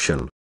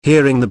reception,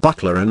 hearing the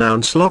butler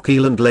announce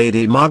Lochiel and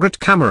Lady Margaret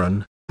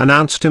Cameron,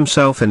 announced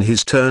himself in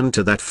his turn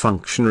to that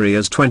functionary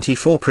as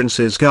 24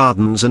 Prince's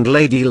Gardens and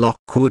Lady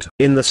Lockwood.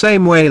 In the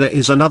same way there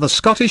is another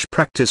Scottish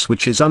practice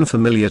which is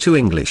unfamiliar to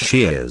English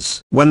ears.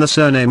 When the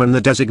surname and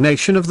the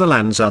designation of the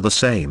lands are the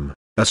same,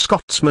 a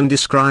Scotsman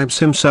describes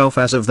himself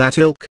as of that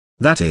ilk,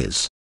 that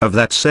is, of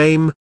that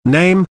same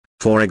name,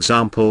 for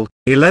example,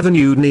 11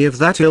 Udney of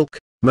that ilk,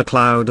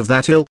 MacLeod of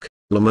that ilk,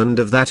 Lomond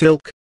of that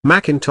ilk,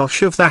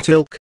 Mackintosh of that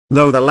ilk,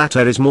 though the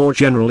latter is more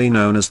generally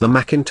known as the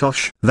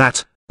Mackintosh.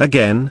 That,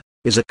 again,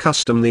 is a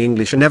custom the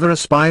English never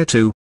aspire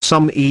to,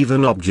 some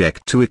even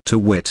object to it, to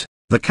wit,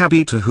 the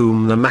cabby to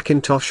whom the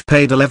Mackintosh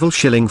paid a level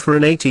shilling for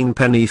an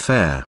 18-penny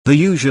fare. The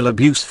usual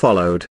abuse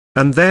followed,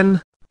 and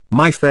then,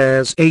 my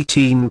fare's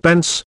 18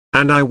 pence,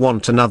 and I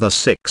want another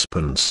 6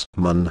 pence.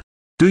 Mun.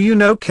 Do you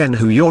know ken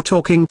who you're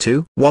talking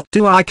to? What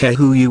do I care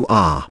who you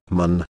are?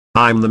 Mun.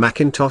 I'm the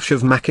Mackintosh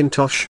of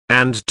Mackintosh.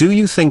 And do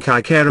you think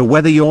I care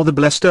whether you're the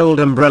blessed old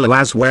umbrella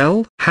as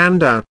well?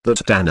 Hand out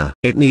that Dana.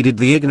 It needed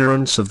the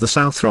ignorance of the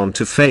Southron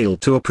to fail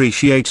to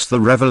appreciate the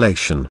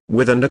revelation.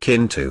 With and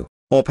akin to,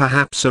 or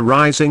perhaps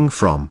arising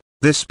from,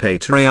 this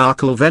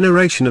patriarchal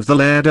veneration of the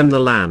laird and the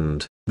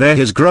land, there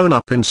has grown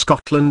up in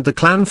Scotland the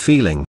clan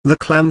feeling. The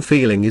clan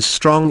feeling is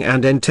strong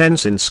and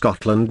intense in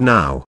Scotland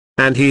now.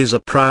 And he is a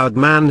proud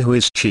man who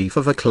is chief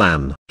of a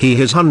clan. He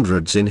has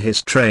hundreds in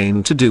his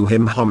train to do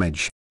him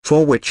homage,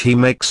 for which he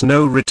makes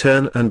no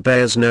return and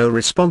bears no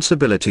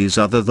responsibilities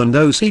other than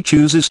those he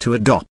chooses to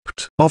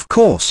adopt. Of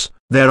course,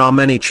 there are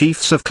many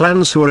chiefs of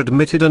clans who are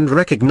admitted and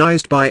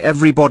recognized by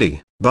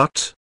everybody,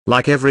 but,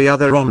 like every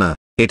other honor,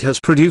 it has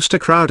produced a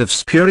crowd of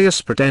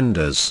spurious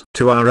pretenders.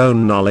 To our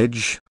own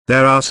knowledge,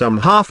 there are some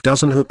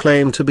half-dozen who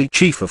claim to be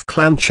chief of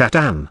Clan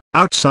Chatan.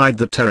 Outside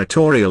the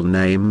territorial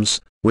names,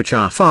 which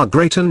are far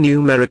greater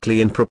numerically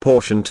in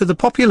proportion to the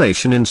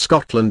population in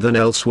Scotland than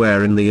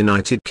elsewhere in the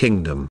United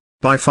Kingdom,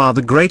 by far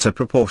the greater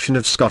proportion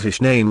of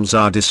Scottish names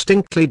are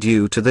distinctly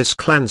due to this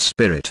clan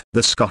spirit.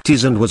 The Scot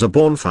is and was a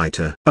born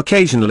fighter.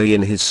 Occasionally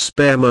in his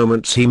spare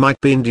moments he might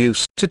be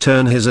induced to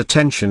turn his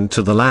attention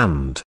to the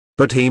land,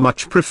 but he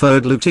much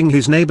preferred looting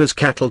his neighbour's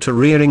cattle to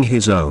rearing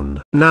his own.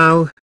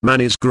 Now,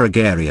 man is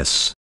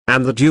gregarious,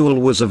 and the duel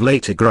was of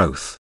later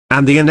growth.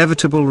 And the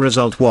inevitable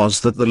result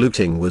was that the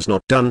looting was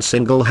not done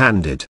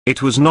single-handed.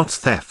 It was not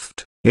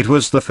theft, it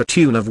was the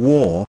fortune of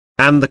war,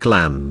 and the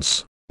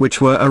clans, which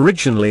were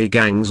originally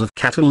gangs of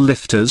cattle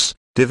lifters,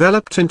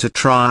 developed into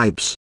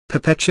tribes,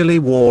 perpetually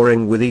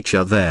warring with each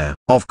other.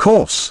 Of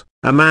course,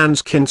 a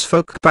man's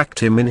kinsfolk backed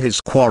him in his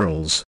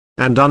quarrels,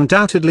 and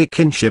undoubtedly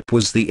kinship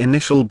was the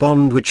initial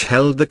bond which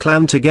held the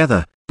clan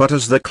together, but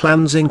as the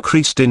clans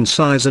increased in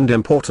size and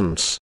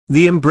importance,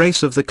 the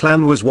embrace of the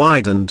clan was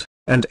widened,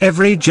 and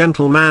every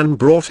gentleman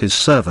brought his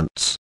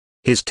servants,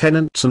 his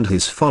tenants and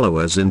his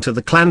followers into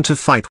the clan to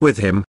fight with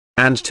him,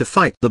 and to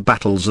fight the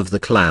battles of the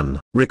clan.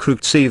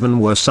 Recruits even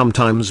were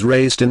sometimes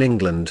raised in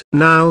England.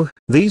 Now,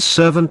 these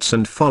servants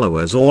and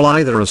followers all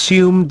either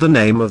assumed the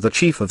name of the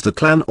chief of the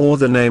clan or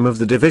the name of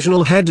the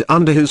divisional head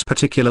under whose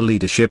particular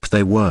leadership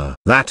they were.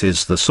 That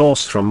is the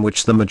source from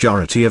which the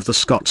majority of the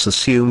Scots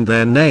assumed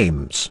their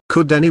names.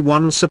 Could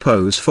anyone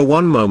suppose for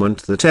one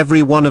moment that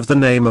every one of the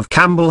name of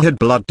Campbell had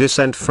blood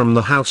descent from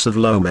the house of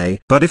Lomé?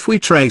 But if we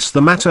trace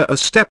the matter a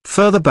step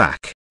further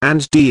back,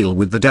 and deal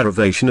with the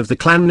derivation of the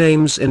clan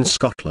names in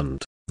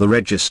Scotland, the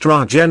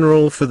Registrar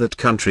General for that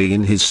country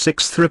in his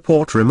 6th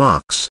report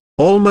remarks,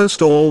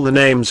 almost all the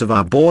names of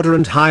our border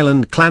and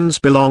highland clans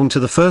belong to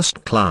the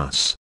first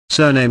class,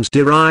 surnames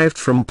derived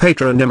from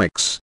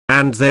patronymics,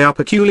 and they are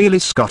peculiarly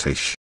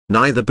Scottish,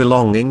 neither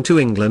belonging to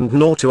England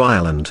nor to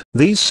Ireland.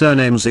 These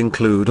surnames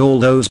include all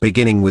those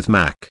beginning with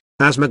Mac,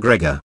 as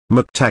MacGregor,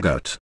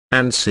 MacTaggart,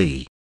 and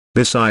C.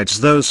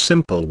 Besides those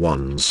simple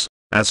ones,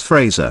 as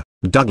Fraser,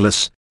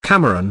 Douglas,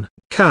 Cameron,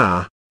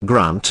 Carr,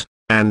 Grant,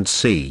 and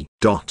C.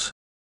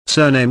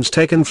 Surnames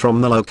taken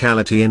from the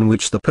locality in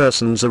which the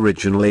persons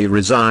originally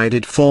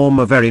resided form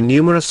a very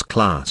numerous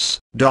class.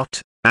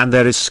 And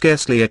there is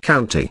scarcely a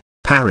county,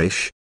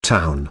 parish,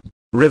 town,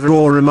 river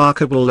or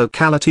remarkable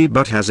locality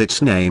but has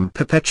its name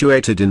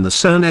perpetuated in the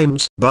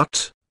surnames.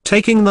 But,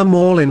 taking them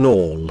all in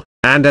all,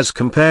 and as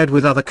compared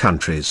with other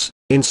countries,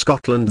 in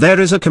Scotland there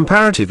is a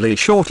comparatively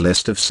short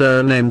list of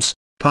surnames,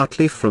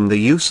 partly from the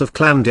use of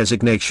clan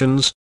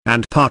designations,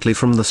 and partly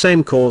from the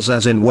same cause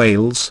as in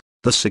Wales,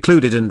 the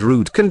secluded and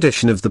rude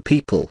condition of the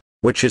people,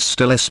 which is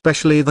still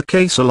especially the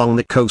case along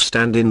the coast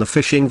and in the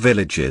fishing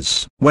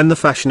villages. When the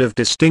fashion of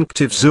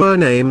distinctive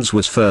surnames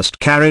was first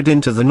carried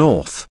into the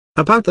north,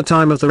 about the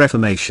time of the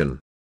Reformation,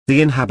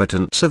 the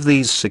inhabitants of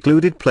these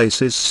secluded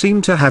places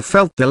seem to have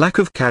felt the lack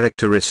of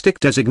characteristic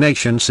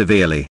designation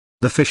severely,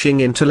 the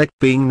fishing intellect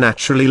being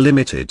naturally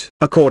limited.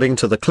 According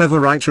to the clever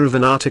writer of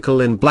an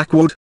article in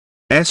Blackwood's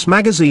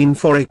magazine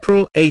for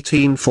April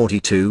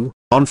 1842,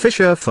 on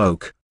fisher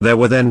folk, There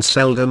were then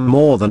seldom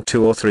more than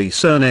 2 or 3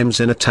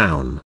 surnames in a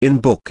town. In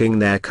booking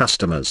their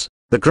customers,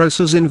 the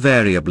grocers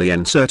invariably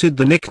inserted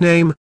the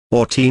nickname,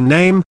 or teen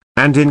name,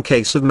 and in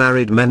case of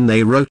married men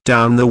they wrote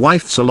down the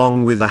wife's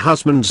along with the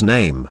husband's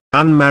name.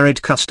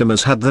 Unmarried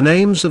customers had the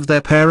names of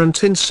their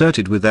parents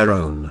inserted with their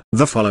own.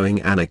 The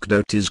following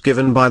anecdote is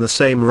given by the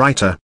same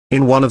writer.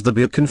 In one of the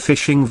Buchan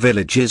fishing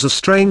villages a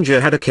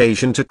stranger had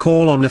occasion to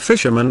call on a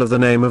fisherman of the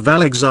name of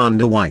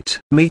Alexander White.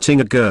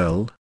 Meeting a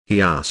girl,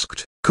 he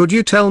asked, "Could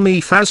you tell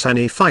me fas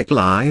any fight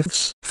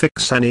lives?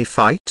 Fix any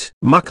fight?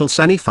 Muckles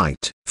any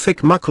fight?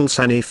 Fick muckles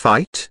any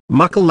fight?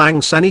 Muckle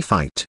lang sunny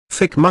fight?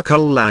 Fick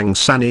muckle lang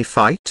sunny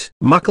fight?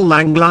 Muckle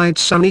lang glide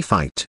sunny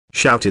fight?"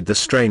 shouted the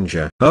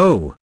stranger.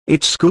 "Oh,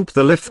 it's Scoop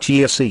the lift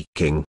ye are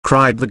seeking,"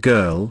 cried the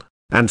girl,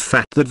 "and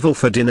fat that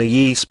Vulfa dinner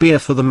ye spear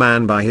for the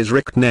man by his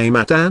richt name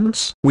at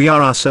dance." We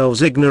are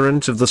ourselves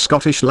ignorant of the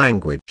Scottish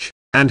language,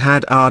 and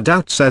had our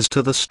doubts as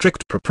to the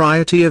strict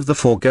propriety of the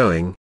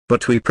foregoing,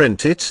 but we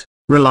print it,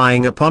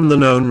 relying upon the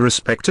known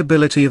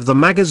respectability of the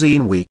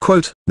magazine we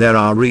quote. There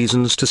are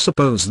reasons to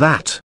suppose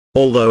that,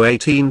 although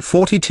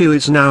 1842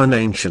 is now an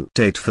ancient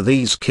date for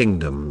these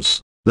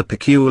kingdoms, the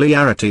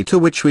peculiarity to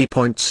which we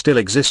point still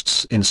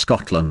exists in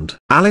Scotland.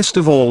 A list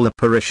of all the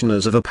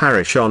parishioners of a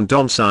parish on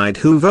Donside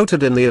who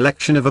voted in the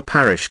election of a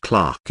parish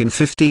clerk in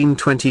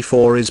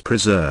 1524 is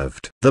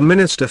preserved. The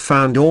minister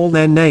found all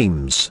their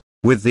names,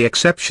 with the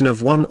exception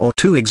of 1 or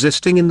 2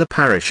 existing in the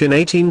parish in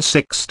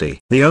 1860.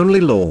 The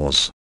only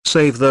laws,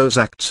 save those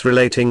acts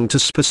relating to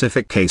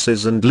specific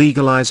cases and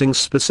legalizing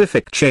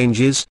specific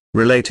changes,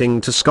 relating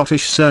to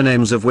Scottish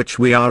surnames of which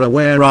we are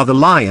aware are the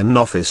Lion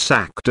Office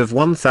Act of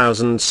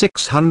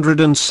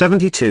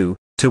 1672,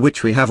 to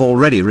which we have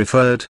already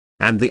referred,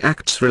 and the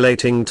acts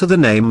relating to the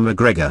name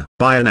MacGregor.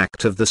 By an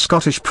act of the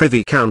Scottish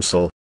Privy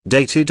Council,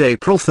 dated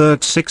April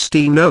 3,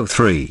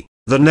 1603,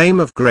 the name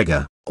of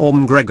Gregor, or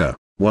MacGregor,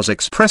 was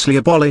expressly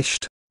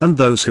abolished, and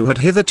those who had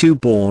hitherto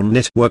borne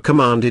it were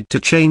commanded to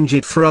change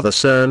it for other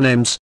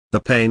surnames,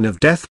 the pain of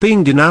death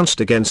being denounced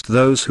against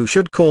those who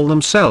should call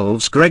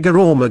themselves Gregor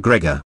or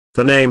MacGregor,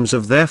 the names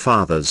of their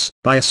fathers.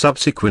 By a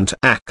subsequent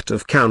Act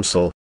of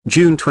Council,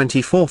 June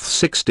 24,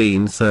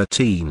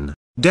 1613,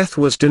 death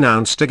was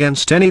denounced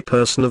against any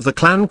person of the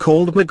clan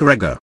called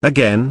MacGregor.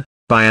 Again,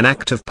 by an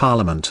Act of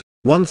Parliament,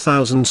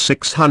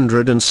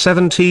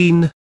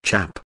 1617,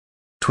 chap.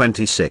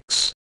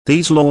 26.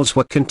 These laws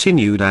were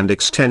continued and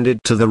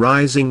extended to the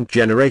rising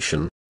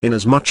generation,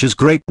 inasmuch as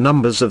great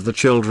numbers of the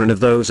children of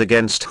those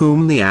against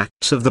whom the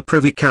acts of the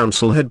Privy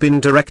Council had been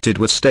directed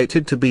were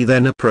stated to be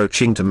then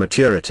approaching to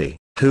maturity,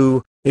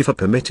 who, if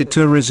permitted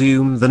to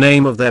resume the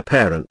name of their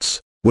parents,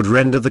 would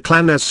render the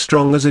clan as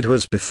strong as it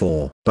was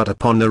before. But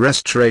upon the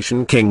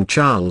Restoration King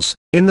Charles,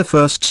 in the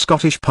first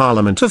Scottish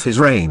Parliament of his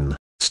reign,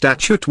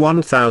 Statute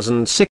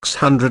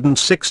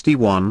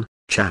 1661,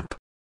 chap.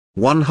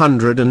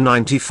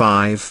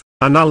 195,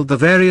 annulled the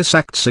various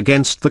acts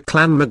against the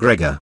clan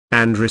MacGregor,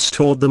 and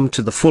restored them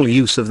to the full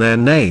use of their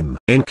name.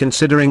 In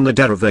considering the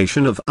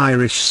derivation of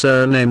Irish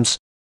surnames,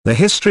 the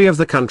history of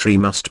the country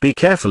must be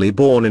carefully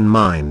borne in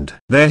mind.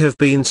 There have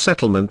been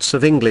settlements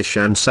of English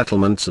and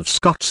settlements of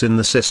Scots in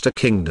the sister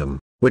kingdom,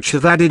 which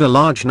have added a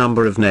large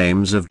number of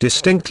names of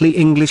distinctly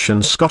English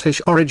and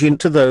Scottish origin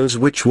to those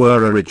which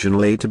were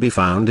originally to be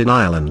found in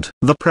Ireland.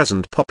 The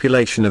present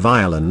population of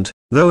Ireland,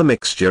 though a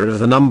mixture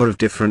of a number of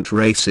different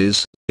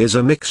races, is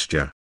a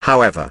mixture,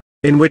 however,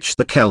 in which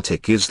the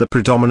Celtic is the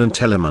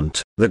predominant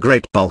element. The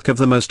great bulk of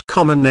the most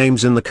common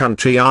names in the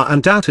country are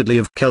undoubtedly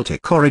of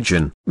Celtic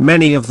origin.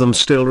 Many of them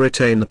still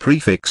retain the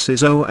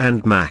prefixes O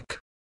and Mac,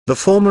 the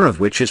former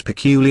of which is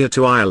peculiar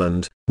to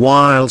Ireland,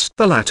 whilst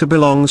the latter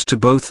belongs to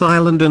both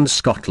Ireland and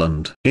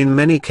Scotland. In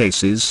many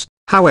cases,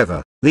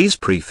 however, these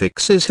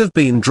prefixes have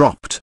been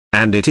dropped,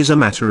 and it is a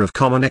matter of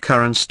common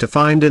occurrence to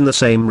find in the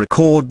same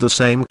record the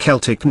same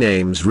Celtic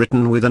names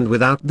written with and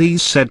without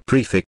these said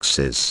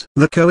prefixes.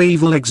 The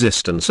coeval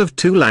existence of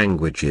 2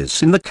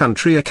 languages in the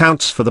country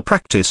accounts for the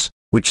practice,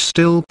 which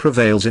still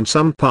prevails in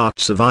some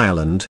parts of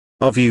Ireland,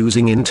 of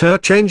using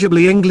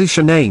interchangeably English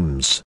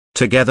names,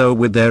 together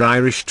with their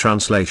Irish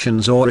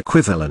translations or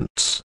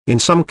equivalents. In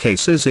some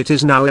cases it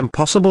is now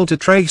impossible to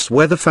trace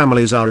whether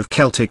families are of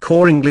Celtic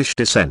or English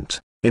descent,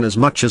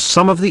 inasmuch as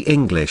some of the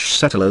English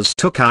settlers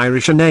took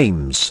Irish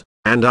names,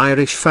 and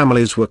Irish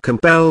families were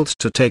compelled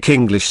to take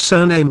English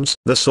surnames.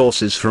 The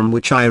sources from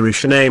which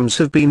Irish names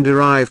have been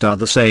derived are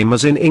the same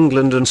as in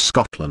England and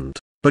Scotland,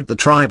 but the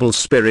tribal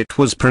spirit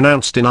was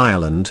pronounced in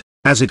Ireland,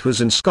 as it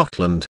was in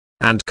Scotland,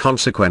 and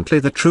consequently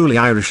the truly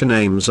Irish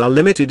names are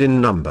limited in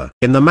number.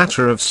 In the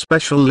matter of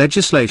special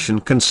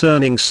legislation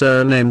concerning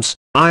surnames,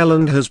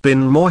 Ireland has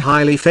been more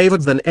highly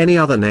favoured than any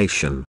other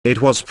nation.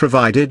 It was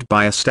provided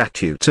by a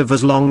statute of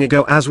as long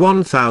ago as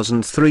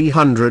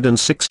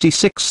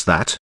 1366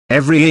 that,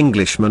 every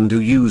Englishman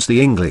do use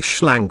the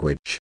English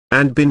language,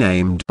 and be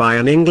named by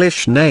an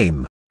English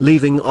name,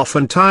 leaving off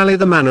entirely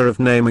the manner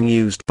of naming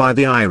used by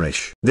the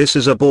Irish. This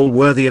is a bull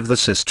worthy of the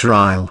sister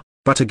isle,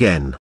 but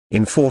again,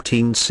 in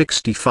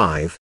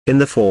 1465, in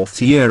the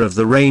 4th year of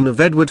the reign of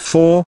Edward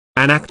IV,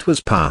 an act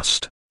was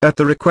passed, at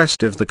the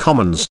request of the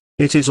Commons,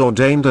 it is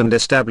ordained and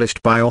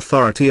established by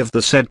authority of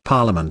the said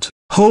Parliament,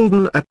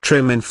 holden at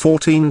Trim in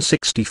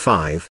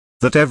 1465,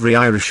 that every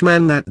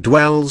Irishman that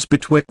dwells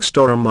betwixt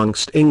or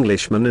amongst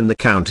Englishmen in the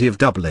county of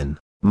Dublin,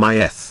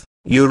 Meath,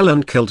 Ural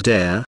and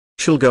Kildare,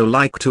 shall go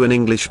like to an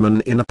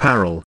Englishman in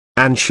apparel,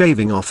 and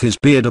shaving off his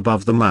beard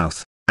above the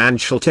mouth, and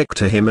shall take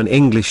to him an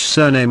English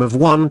surname of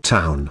one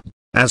town,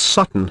 as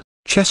Sutton,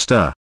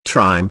 Chester,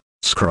 Tryme,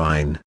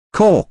 Scrine,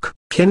 Cork,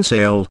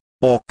 Kinsale,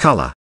 or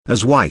colour,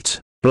 as white,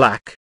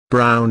 black,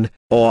 brown,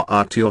 or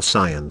art or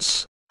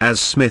science, as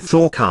smith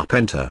or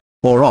carpenter,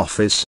 or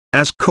office,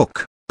 as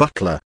cook,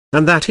 butler,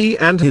 and that he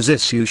and his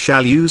issue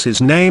shall use his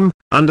name,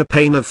 under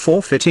pain of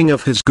forfeiting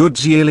of his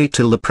goods yearly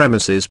till the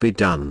premises be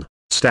done.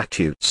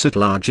 Statutes at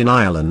Large in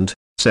Ireland,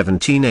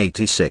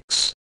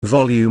 1786,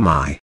 Volume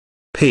I.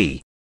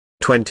 p.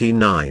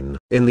 29.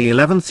 In the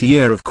 11th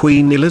year of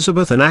Queen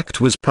Elizabeth an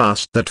act was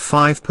passed that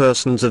 5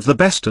 persons of the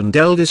best and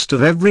eldest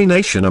of every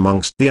nation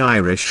amongst the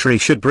Irishry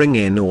should bring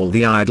in all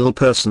the idle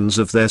persons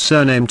of their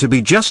surname to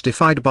be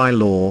justified by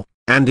law,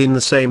 and in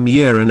the same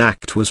year an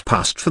act was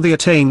passed for the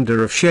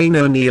attainder of Shane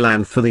O'Neill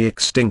and for the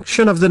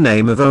extinction of the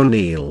name of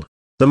O'Neill.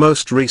 The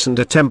most recent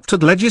attempt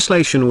at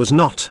legislation was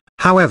not,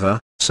 however,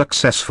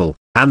 successful,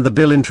 and the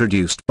bill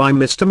introduced by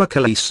Mr.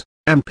 McAleese,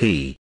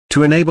 MP,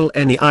 to enable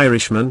any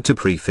Irishman to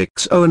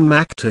prefix Owen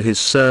Mac to his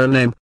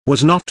surname,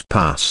 was not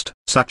passed.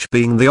 Such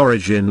being the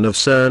origin of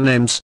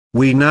surnames,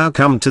 we now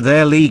come to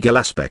their legal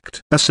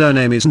aspect. A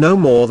surname is no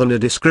more than a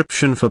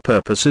description for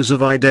purposes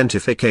of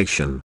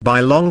identification. By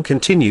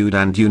long-continued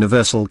and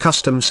universal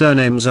custom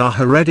surnames are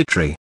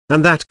hereditary,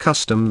 and that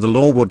custom the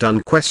law would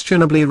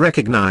unquestionably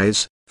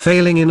recognize,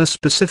 failing in a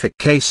specific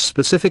case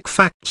specific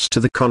facts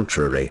to the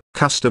contrary.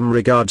 Custom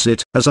regards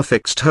it as a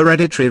fixed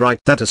hereditary right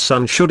that a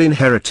son should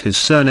inherit his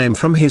surname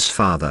from his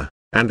father,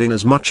 and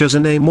inasmuch as a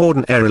name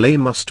ordinarily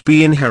must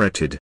be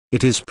inherited,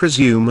 it is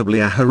presumably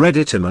a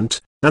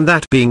hereditament, and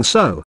that being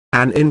so,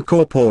 an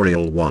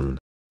incorporeal one.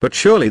 But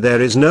surely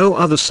there is no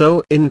other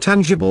so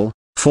intangible,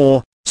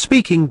 for,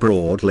 speaking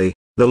broadly,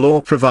 the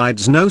law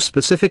provides no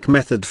specific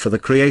method for the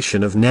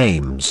creation of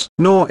names.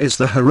 Nor is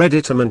the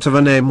hereditament of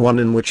a name one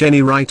in which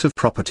any right of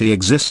property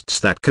exists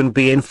that can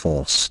be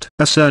enforced.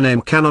 A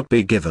surname cannot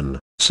be given,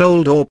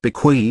 sold or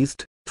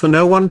bequeathed, for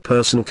no one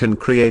person can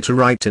create a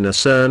right in a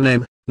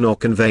surname, nor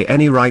convey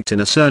any right in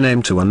a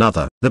surname to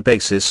another. The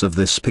basis of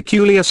this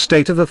peculiar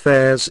state of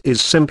affairs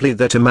is simply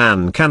that a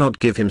man cannot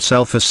give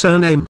himself a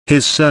surname.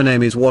 His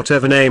surname is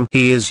whatever name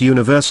he is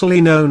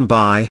universally known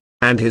by,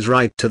 and his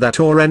right to that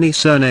or any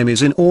surname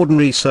is in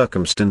ordinary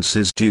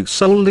circumstances due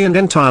solely and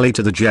entirely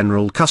to the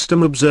general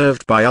custom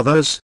observed by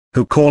others,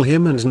 who call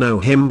him and know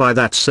him by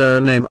that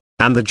surname,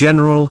 and the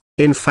general,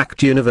 in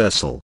fact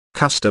universal,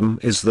 custom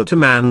is that a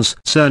man's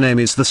surname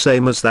is the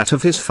same as that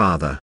of his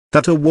father,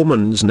 that a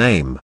woman's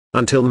name,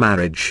 until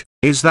marriage,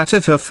 is that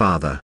of her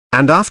father,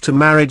 and after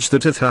marriage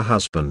that of her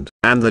husband.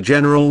 And the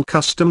general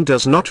custom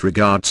does not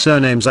regard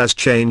surnames as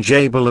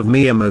changeable of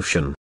mere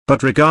motion,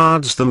 but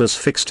regards them as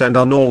fixed and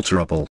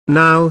unalterable.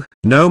 Now,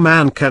 no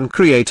man can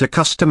create a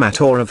custom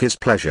at or of his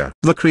pleasure.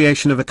 The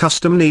creation of a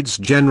custom needs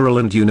general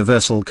and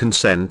universal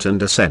consent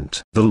and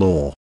assent. The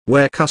law,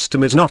 where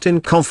custom is not in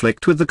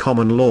conflict with the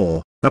common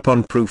law,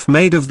 upon proof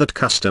made of that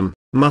custom,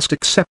 must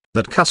accept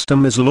that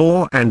custom is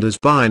law and is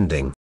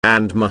binding,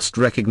 and must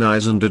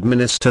recognize and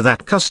administer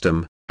that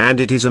custom, and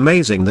it is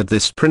amazing that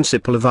this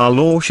principle of our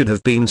law should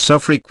have been so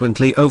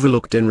frequently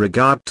overlooked in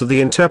regard to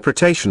the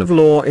interpretation of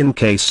law in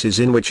cases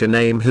in which a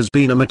name has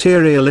been a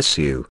material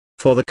issue,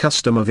 for the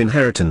custom of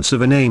inheritance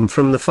of a name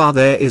from the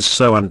father is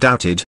so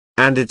undoubted,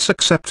 and its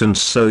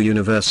acceptance so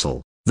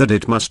universal, that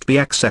it must be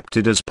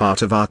accepted as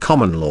part of our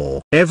common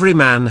law. Every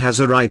man has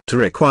a right to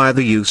require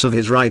the use of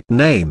his right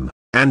name,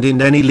 and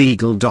in any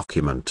legal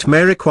document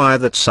may require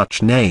that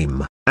such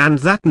name, and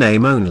that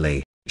name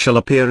only, shall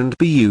appear and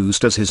be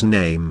used as his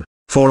name.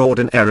 For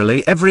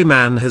ordinarily every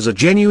man has a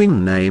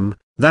genuine name,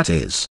 that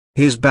is,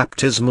 his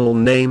baptismal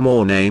name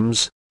or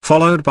names,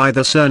 followed by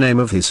the surname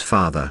of his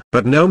father.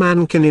 But no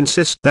man can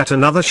insist that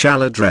another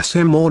shall address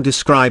him or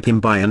describe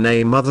him by a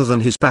name other than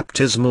his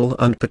baptismal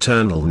and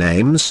paternal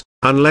names,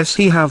 unless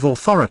he have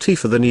authority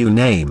for the new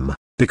name,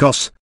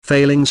 because,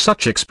 failing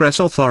such express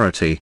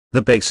authority,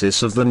 the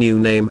basis of the new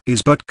name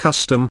is but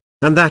custom,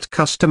 and that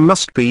custom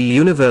must be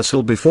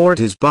universal before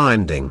it is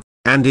binding.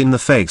 And in the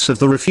face of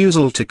the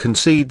refusal to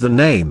concede the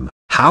name,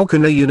 how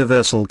can a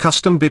universal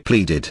custom be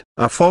pleaded?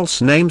 A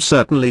false name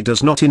certainly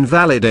does not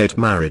invalidate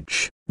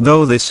marriage,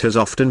 though this has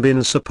often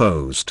been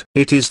supposed.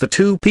 It is the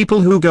two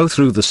people who go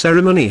through the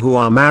ceremony who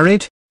are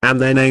married, and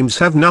their names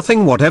have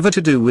nothing whatever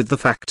to do with the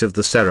fact of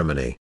the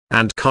ceremony,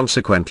 and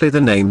consequently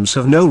the names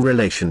have no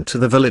relation to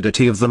the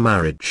validity of the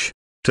marriage.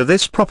 To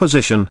this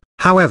proposition,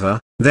 however,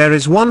 there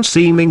is one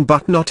seeming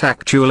but not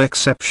actual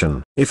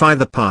exception. If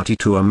either party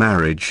to a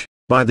marriage,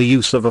 by the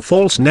use of a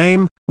false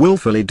name,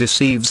 willfully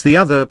deceives the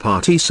other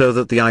party so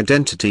that the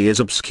identity is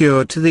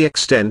obscured to the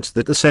extent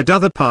that the said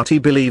other party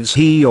believes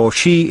he or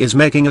she is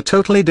making a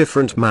totally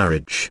different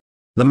marriage,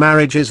 the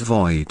marriage is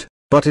void.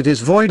 But it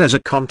is void as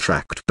a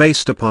contract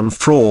based upon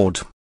fraud,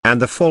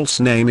 and the false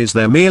name is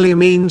there merely a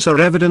means or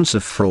evidence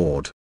of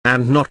fraud,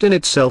 and not in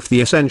itself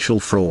the essential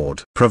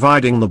fraud.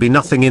 Providing there be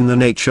nothing in the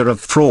nature of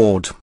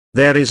fraud,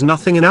 there is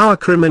nothing in our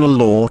criminal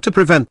law to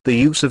prevent the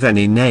use of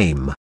any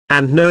name,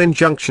 and no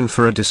injunction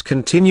for a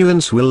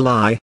discontinuance will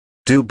lie.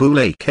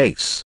 Dubule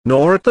case.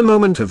 Nor at the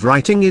moment of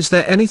writing is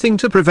there anything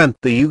to prevent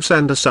the use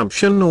and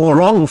assumption or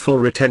wrongful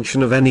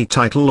retention of any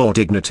title or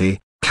dignity.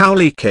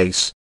 Cowley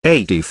case,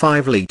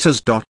 85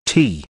 liters.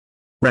 T.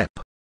 Rep.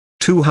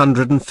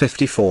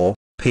 254,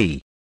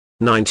 p.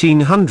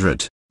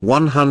 1900,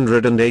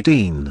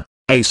 118,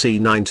 AC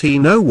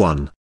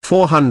 1901,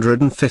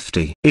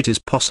 450. It is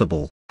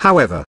possible,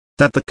 however,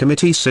 that the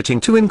committee sitting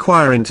to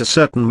inquire into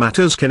certain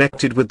matters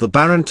connected with the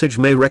baronage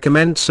may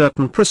recommend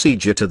certain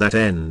procedure to that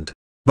end.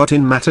 But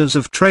in matters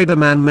of trade a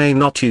man may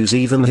not use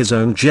even his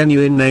own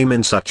genuine name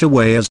in such a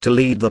way as to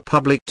lead the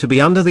public to be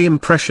under the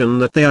impression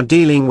that they are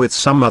dealing with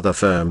some other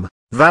firm.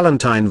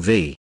 Valentine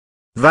v.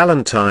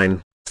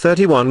 Valentine,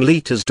 31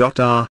 liters.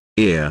 R.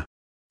 Ear.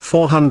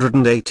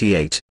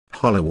 488,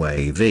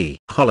 Holloway v.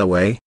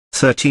 Holloway,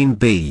 13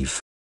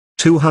 Bev.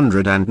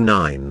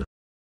 209.